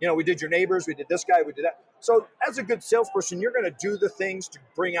 we did your neighbors, we did this guy, we did that. So as a good salesperson, you're going to do the things to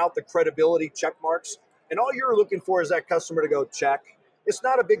bring out the credibility check marks. And all you're looking for is that customer to go check. It's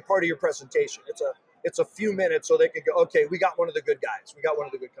not a big part of your presentation. It's a few minutes so they can go, okay, we got one of the good guys. We got one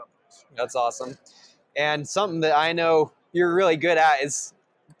of the good companies. That's awesome. And something that I know you're really good at is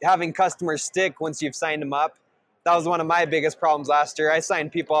having customers stick once you've signed them up. That was one of my biggest problems last year. I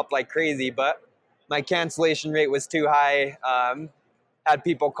signed people up like crazy, but my cancellation rate was too high. Had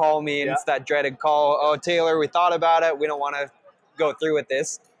people call me, and it's that dreaded call. Oh, Taylor, we thought about it. We don't want to go through with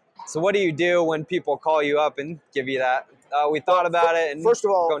this. So what do you do when people call you up and give you that? We thought about it. And first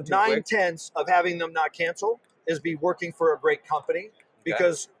of all, 9/10 of having them not cancel is be working for a great company,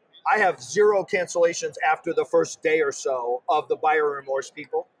 because I have 0 cancellations after the first day or so of the buyer remorse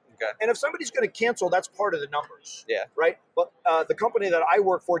people. And if somebody's going to cancel, that's part of the numbers. Right. But the company that I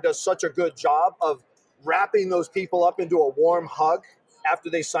work for does such a good job of wrapping those people up into a warm hug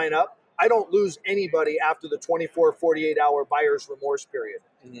after they sign up. I don't lose anybody after the 24, 48-hour buyer's remorse period.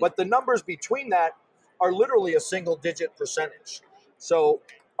 But the numbers between that are literally a single-digit percentage. So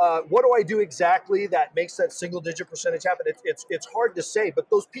what do I do exactly that makes that single-digit percentage happen? It's hard to say, but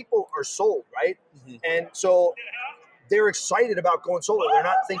those people are sold, right? And so they're excited about going solar. They're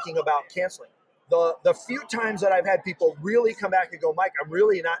not thinking about canceling. The few times that I've had people really come back and go, Mike, I'm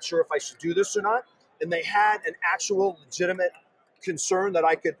really not sure if I should do this or not, and they had an actual legitimate concern that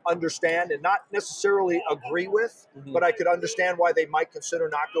I could understand and not necessarily agree with, but I could understand why they might consider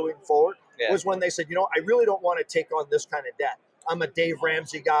not going forward, was when they said, I really don't want to take on this kind of debt. I'm a Dave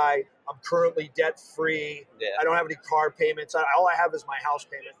Ramsey guy. I'm currently debt-free. I don't have any car payments. All I have is my house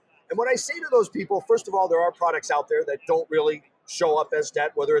payment. And what I say to those people, first of all, there are products out there that don't really show up as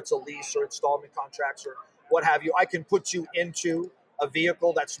debt, whether it's a lease or installment contracts or what have you. I can put you into a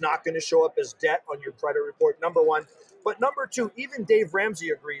vehicle that's not going to show up as debt on your credit report, number one. But number two, even Dave Ramsey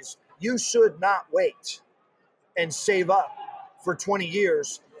agrees, you should not wait and save up for 20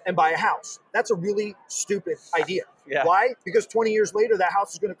 years and buy a house. That's a really stupid idea. Why? Because 20 years later, that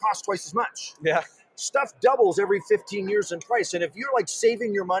house is going to cost twice as much. Stuff doubles every 15 years in price. And if you're like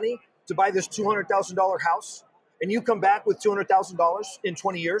saving your money to buy this $200,000 house and you come back with $200,000 in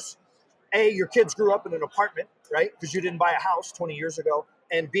 20 years, A, your kids grew up in an apartment, right? Because you didn't buy a house 20 years ago.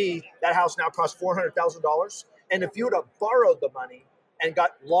 And B, that house now costs $400,000. And if you would have borrowed the money and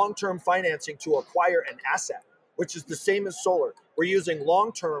got long-term financing to acquire an asset, which is the same as solar, we're using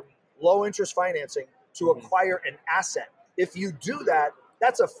long-term, low-interest financing to acquire an asset. If you do that,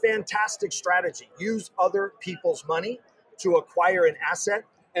 that's a fantastic strategy. Use other people's money to acquire an asset,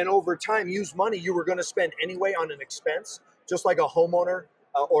 and over time, use money you were going to spend anyway on an expense, just like a homeowner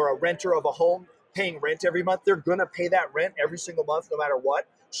or a renter of a home paying rent every month. They're going to pay that rent every single month, no matter what.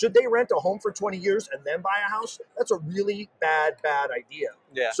 Should they rent a home for 20 years and then buy a house? That's a really bad idea.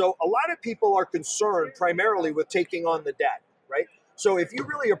 So a lot of people are concerned primarily with taking on the debt, right? So if you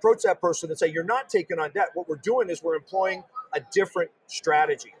really approach that person and say, you're not taking on debt, what we're doing is we're employing a different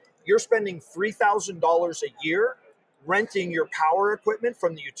strategy. You're spending $3,000 a year renting your power equipment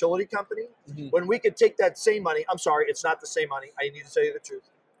from the utility company, when we could take that same money. I'm sorry, it's not the same money. I need to tell you the truth.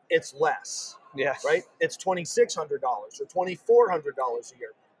 It's less. Right? It's $2,600 or $2,400 a year.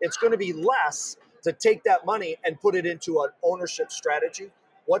 It's going to be less to take that money and put it into an ownership strategy.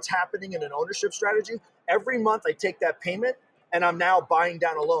 What's happening in an ownership strategy? Every month I take that payment and I'm now buying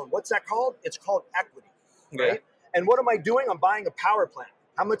down a loan. What's that called? It's called equity, right? And what am I doing? I'm buying a power plant.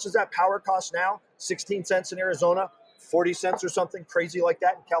 How much does that power cost now? 16 cents in Arizona, 40 cents or something crazy like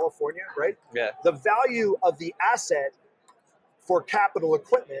that in California, right? The value of the asset for capital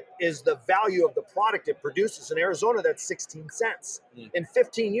equipment is the value of the product it produces. In Arizona, that's 16 cents. In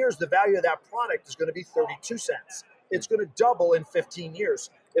 15 years, the value of that product is going to be 32 cents. It's going to double in 15 years.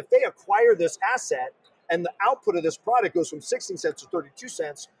 If they acquire this asset and the output of this product goes from 16 cents to 32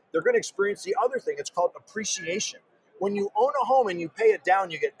 cents, they're going to experience the other thing. It's called appreciation. When you own a home and you pay it down,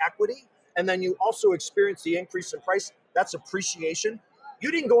 you get equity, and then you also experience the increase in price. That's appreciation.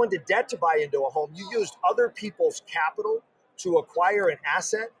 You didn't go into debt to buy into a home. You used other people's capital to acquire an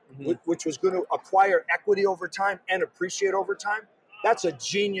asset, which was going to acquire equity over time and appreciate over time. That's a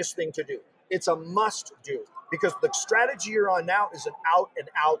genius thing to do. It's a must do, because the strategy you're on now is an out and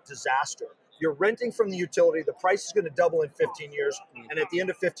out disaster. You're renting from the utility. The price is going to double in 15 years. And at the end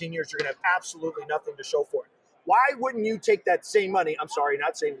of 15 years, you're going to have absolutely nothing to show for it. Why wouldn't you take that same money, I'm sorry,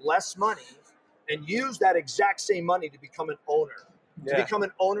 not saying less money, and use that exact same money to become an owner, to become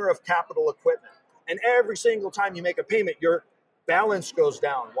an owner of capital equipment? And every single time you make a payment, your balance goes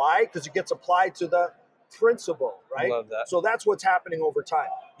down. Why? Because it gets applied to the principle, right? Love that. So that's what's happening over time.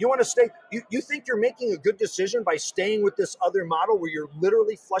 You want to stay, you think you're making a good decision by staying with this other model where you're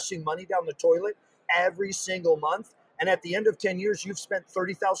literally flushing money down the toilet every single month. And at the end of 10 years, you've spent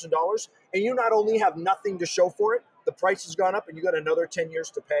 $30,000 and you not only have nothing to show for it, the price has gone up and you got another 10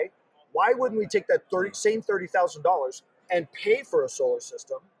 years to pay. Why wouldn't we take that same $30,000 and pay for a solar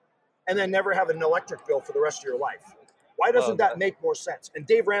system and then never have an electric bill for the rest of your life? Why doesn't that make more sense? And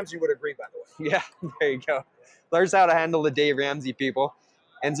Dave Ramsey would agree, by the way. Yeah, there you go. Learns how to handle the Dave Ramsey people.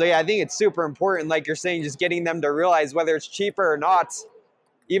 And so, yeah, I think it's super important, like you're saying, just getting them to realize whether it's cheaper or not,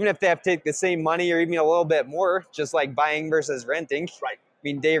 even if they have to take the same money or even a little bit more, just like buying versus renting. Right. I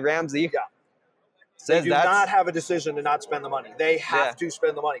mean, Dave Ramsey says they do not have a decision to not spend the money. They have to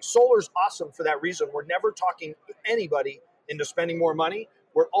spend the money. Solar's awesome for that reason. We're never talking anybody into spending more money.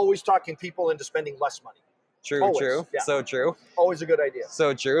 We're always talking people into spending less money. True, always. True. Yeah. So true. Always a good idea.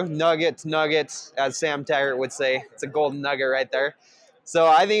 So true. Nuggets, as Sam Taggart would say. It's a golden nugget right there. So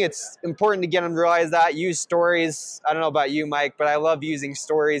I think it's important to get them to realize that. Use stories. I don't know about you, Mike, but I love using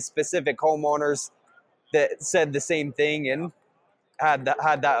stories, specific homeowners that said the same thing and had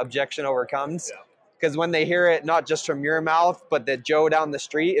that objection overcome. Because when they hear it, not just from your mouth, but that Joe down the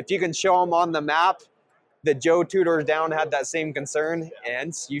street, if you can show them on the map that Joe 2 doors down had that same concern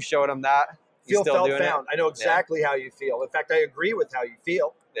and you showed them that, feel, felt, found. I know exactly how you feel. In fact, I agree with how you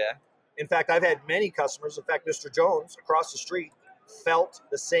feel. Yeah. In fact, I've had many customers. In fact, Mr. Jones across the street felt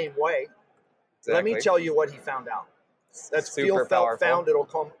the same way. Exactly. Let me tell you what he found out. That's super feel, felt, powerful. found.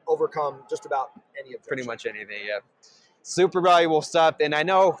 It'll overcome just about any objection. Pretty much anything, yeah. Super valuable stuff. And I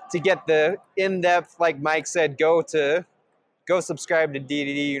know to get the in-depth, like Mike said, go subscribe to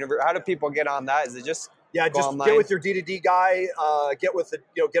D2D Universe. How do people get on that? Is it just just online? Get with your D2D guy. Get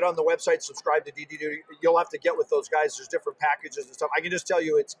on the website, subscribe to D2D. You'll have to get with those guys. There's different packages and stuff. I can just tell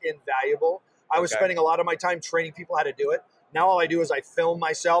you it's invaluable. I was spending a lot of my time training people how to do it. Now all I do is I film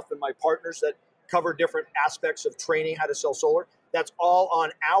myself and my partners that cover different aspects of training how to sell solar. That's all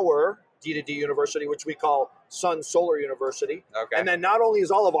on our D2D University, which we call Sun Solar University. Okay. And then not only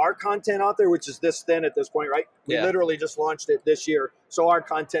is all of our content out there, which is this thin at this point, right? We literally just launched it this year. So our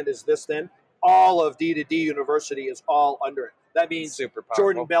content is this thin. All of D2D University is all under it. That means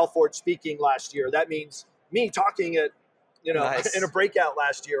Jordan Belfort speaking last year. That means me talking at, in a breakout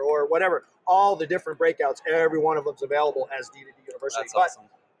last year or whatever. All the different breakouts, every one of them is available as D2D University. That's awesome.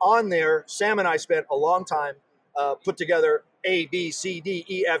 On there, Sam and I spent a long time put together A, B, C, D,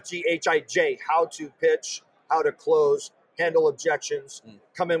 E, F, G, H, I, J, how to pitch, how to close, handle objections,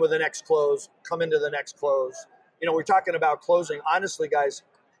 come in with the next close, come into the next close. We're talking about closing. Honestly, guys,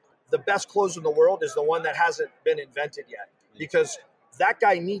 the best close in the world is the one that hasn't been invented yet, because that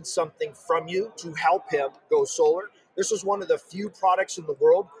guy needs something from you to help him go solar. This is one of the few products in the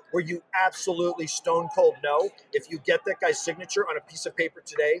world where you absolutely stone cold know if you get that guy's signature on a piece of paper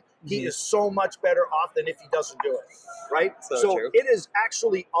today, he is so much better off than if he doesn't do it, right? So it is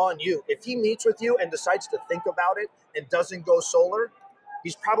actually on you. If he meets with you and decides to think about it and doesn't go solar,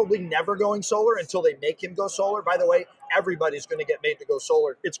 he's probably never going solar until they make him go solar. By the way, everybody's going to get made to go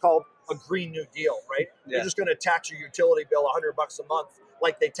solar. It's called a Green New Deal, right? Yeah. You're just going to tax your utility bill $100 a month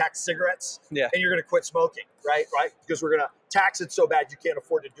like they tax cigarettes, and you're going to quit smoking, right? Because we're going to tax it so bad you can't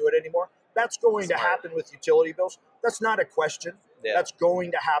afford to do it anymore. That's going to happen with utility bills. That's not a question. That's going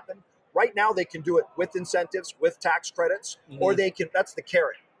to happen. Right now, they can do it with incentives, with tax credits, or they can, that's the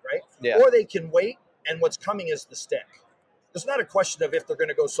carrot, right? Yeah. Or they can wait, and what's coming is the stick. It's not a question of if they're going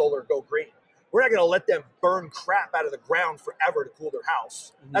to go solar or go green. We're not going to let them burn crap out of the ground forever to cool their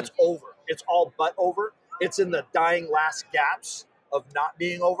house. That's over. It's all but over. It's in the dying last gaps of not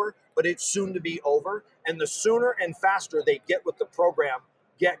being over, but it's soon to be over. And the sooner and faster they get with the program,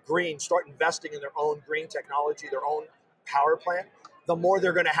 get green, start investing in their own green technology, their own power plant, the more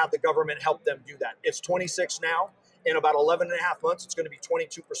they're going to have the government help them do that. It's 26 now. In about 11 and a half months, it's going to be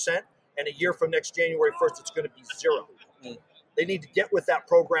 22%. And a year from next January 1st, it's going to be 0. They need to get with that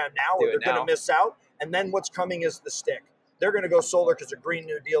program now or they're going to miss out. And then what's coming is the stick. They're going to go solar because the Green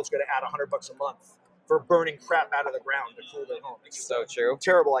New Deal is going to add $100 a month for burning crap out of the ground to cool their home. It's so true.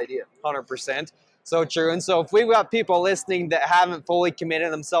 Terrible idea. 100%. So true. And so if we've got people listening that haven't fully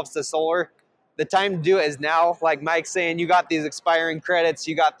committed themselves to solar, the time to do it is now. Like Mike's saying, you got these expiring credits,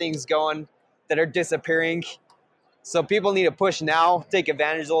 you got things going that are disappearing. So people need to push now, take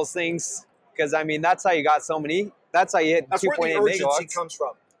advantage of those things. Because, I mean, that's how you got so many. That's how you hit 2.8 megawatts. That's where the urgency comes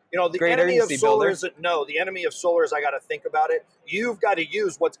from. The enemy of solar isn't the enemy of solar is I got to think about it. You've got to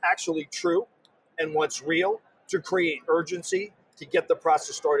use what's actually true and what's real to create urgency to get the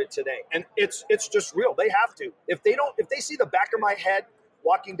process started today. And it's just real. They have to. If they see the back of my head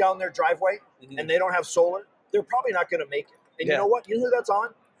walking down their driveway and they don't have solar, they're probably not going to make it. And you know what? You know who that's on?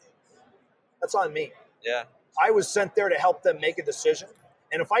 That's on me. Yeah. I was sent there to help them make a decision.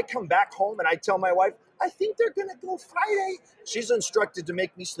 And if I come back home and I tell my wife, I think they're going to go Friday, she's instructed to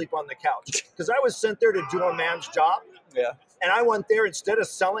make me sleep on the couch because I was sent there to do a man's job. Yeah. And I went there, instead of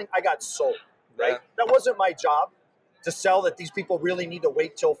selling, I got sold, right? Yeah. That wasn't my job to sell that these people really need to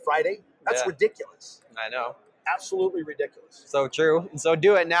wait till Friday. That's ridiculous. I know. Absolutely ridiculous. So true. And so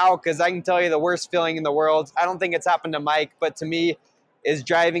do it now, because I can tell you the worst feeling in the world, I don't think it's happened to Mike, but to me, is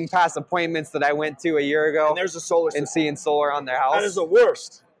driving past appointments that I went to a year ago And there's a solar system. and seeing solar on their house. That is the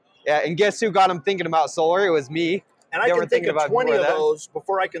worst. Yeah, and guess who got them thinking about solar? It was me. And I They were can think thinking of about 20 of before that. those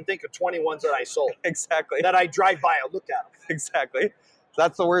before I can think of 20 ones that I sold. Exactly. That I drive by, I look at them. Exactly.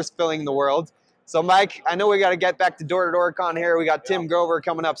 That's the worst feeling in the world. So, Mike, I know we got to get back to Door-to-Door-Con here. We got Tim Grover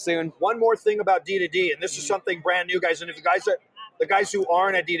coming up soon. One more thing about D2D, and this is something brand new, guys. And if the guys who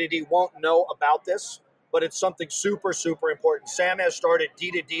aren't at D2D won't know about this, but it's something super, super important. Sam has started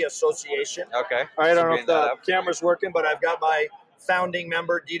D2D Association. Okay. All right, I don't know Bring if that the up. camera's working, but I've got my founding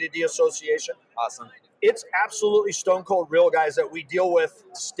member, D2D Association. Awesome. It's absolutely stone cold real, guys, that we deal with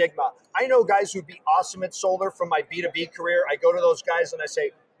stigma. I know guys who'd be awesome at solar from my B2B career. I go to those guys and I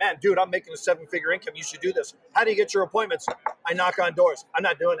say, man, dude, I'm making a 7-figure income. You should do this. How do you get your appointments? I knock on doors. I'm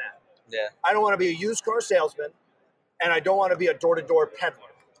not doing that. Yeah. I don't want to be a used car salesman, and I don't want to be a door-to-door peddler.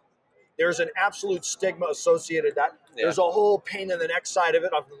 There's an absolute stigma associated with that. Yeah. There's a whole pain in the neck side of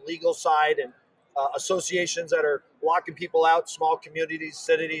it, on the legal side, and associations that are locking people out, small communities,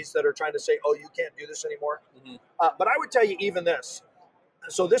 cities that are trying to say, oh, you can't do this anymore. But I would tell you even this.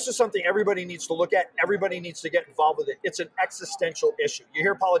 So this is something everybody needs to look at. Everybody needs to get involved with it. It's an existential issue. You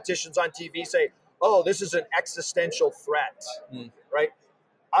hear politicians on TV say, oh, this is an existential threat, right?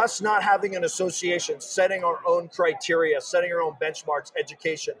 Us not having an association, setting our own criteria, setting our own benchmarks,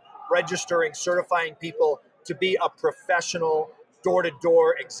 education, registering, certifying people to be a professional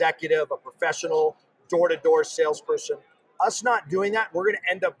door-to-door executive, a professional door-to-door salesperson. Us not doing that, we're going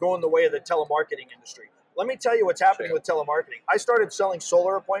to end up going the way of the telemarketing industry. Let me tell you what's happening with telemarketing. I started selling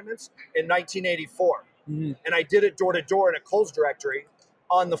solar appointments in 1984, and I did it door-to-door in a Kohl's directory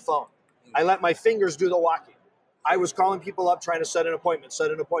on the phone. I let my fingers do the walking. I was calling people up trying to set an appointment,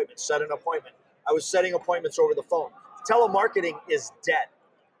 set an appointment, set an appointment. I was setting appointments over the phone. Telemarketing is dead.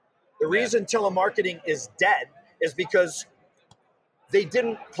 The reason telemarketing is dead is because they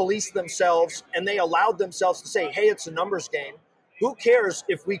didn't police themselves and they allowed themselves to say, hey, it's a numbers game. Who cares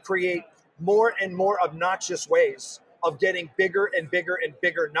if we create more and more obnoxious ways of getting bigger and bigger and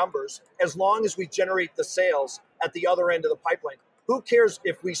bigger numbers, as long as we generate the sales at the other end of the pipeline? Who cares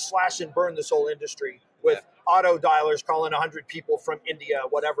if we slash and burn this whole industry with auto dialers calling 100 people from India,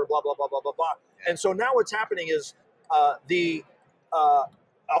 whatever, blah, blah, blah, blah, blah, blah. And so now what's happening is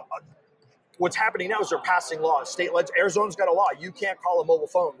what's happening now is they're passing laws. Arizona's got a law. You can't call a mobile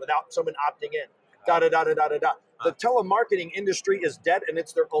phone without someone opting in. The telemarketing industry is dead, and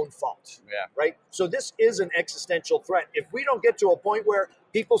it's their own fault. Yeah. Right? So this is an existential threat. If we don't get to a point where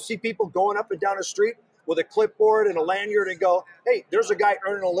people see people going up and down the street with a clipboard and a lanyard and go, hey, there's a guy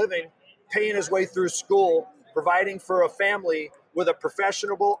earning a living, paying his way through school, providing for a family with a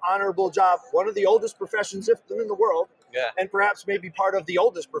professional, honorable job, one of the oldest professions in the world, and perhaps maybe part of the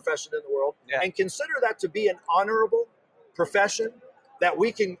oldest profession in the world, and consider that to be an honorable profession that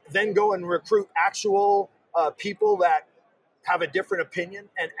we can then go and recruit actual people that have a different opinion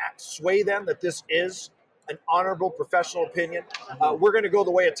and sway them that this is an honorable professional opinion. We're going to go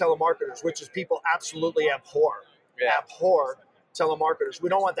the way of telemarketers, which is people absolutely abhor telemarketers. We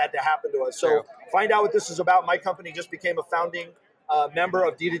don't want that to happen to us. So find out what this is about. My company just became a founding member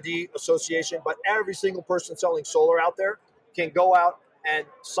of D2D Association, but every single person selling solar out there can go out and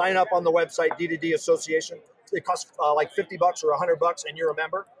sign up on the website, D2D Association. It costs like $50 or $100 and you're a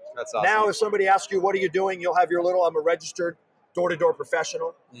member. That's awesome. Now, if somebody asks you, what are you doing? You'll have your little, I'm a registered door-to-door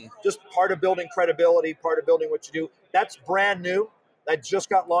professional. Just part of building credibility, part of building what you do. That's brand new. That just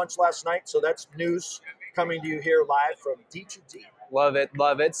got launched last night. So that's news coming to you here live from D2D. Love it.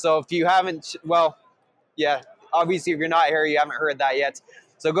 Love it. So if you haven't, obviously if you're not here, you haven't heard that yet.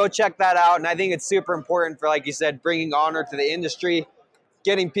 So go check that out. And I think it's super important for, like you said, bringing honor to the industry,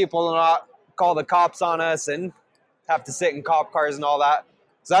 getting people to not call the cops on us and have to sit in cop cars and all that.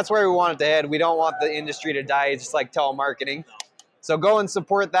 So that's where we want it to head. We don't want the industry to die, just like telemarketing. So go and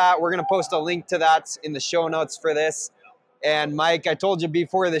support that. We're going to post a link to that in the show notes for this. And Mike, I told you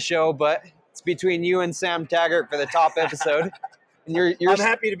before the show, but it's between you and Sam Taggart for the top episode. You're I'm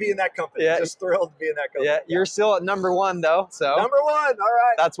happy to be in that company. Yeah. Just thrilled to be in that company. Yeah, you're still at number 1 though. So Number 1. All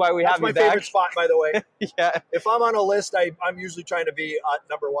right. that's why we That's have my you back. favorite spot, by the way. Yeah. If I'm on a list, I'm usually trying to be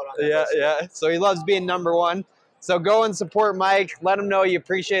number 1 on that Yeah, list. yeah. So he loves being number 1. So go and support Mike. Let him know you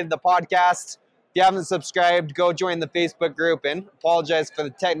appreciated the podcast. If you haven't subscribed, go join the Facebook group, and apologize for the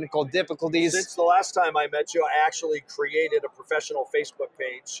technical difficulties. Since the last time I met you, I actually created a professional Facebook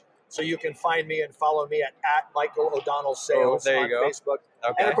page. So you can find me and follow me at Michael O'Donnell Sales there you on go. Facebook.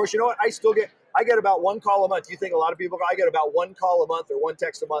 Okay. And of course, you know what? I get about 1 call a month. You think a lot of people, I get about 1 call a month or 1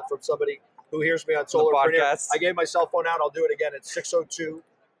 text a month from somebody who hears me on Solarpreneur. podcast. I gave my cell phone out. I'll do it again. It's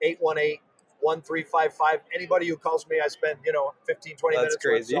 602-818-1355. Anybody who calls me, I spend, 15, 20 That's minutes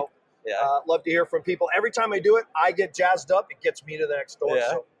crazy. with. So, Yeah. love to hear from people. Every time I do it, I get jazzed up. It gets me to the next door. Yeah.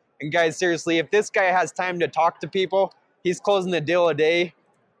 So. And guys, seriously, if this guy has time to talk to people, he's closing a deal a day.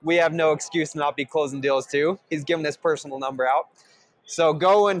 We have no excuse to not be closing deals too. He's giving his personal number out. So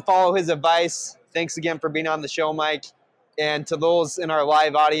go and follow his advice. Thanks again for being on the show, Mike. And to those in our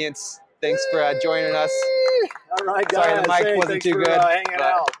live audience, thanks for joining us. All right, guys. Sorry, the mic wasn't thanks too for, good, hanging but-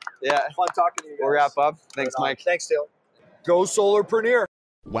 out. Yeah, Fun talking to you guys. we'll wrap up. Thanks, Right on. Mike. Thanks, Taylor. Go Solarpreneur.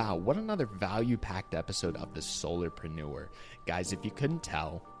 Wow, what another value-packed episode of the Solarpreneur. Guys, if you couldn't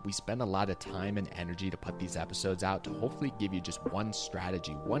tell, we spend a lot of time and energy to put these episodes out to hopefully give you just one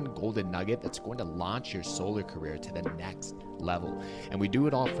strategy, one golden nugget that's going to launch your solar career to the next level. And we do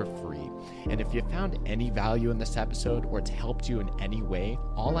it all for free. And if you found any value in this episode or it's helped you in any way,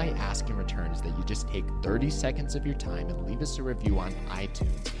 all I ask in return is that you just take 30 seconds of your time and leave us a review on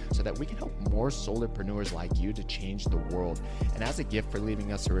iTunes so that we can help more solarpreneurs like you to change the world. And as a gift for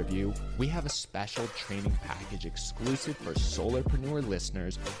leaving us a review, we have a special training package exclusive for Solarpreneur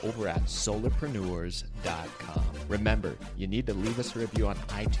listeners over at solarpreneurs.com. Remember, you need to leave us a review on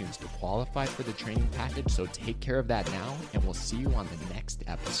iTunes to qualify for the training package, so take care of that now, and we'll see you on the next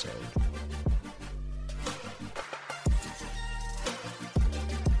episode.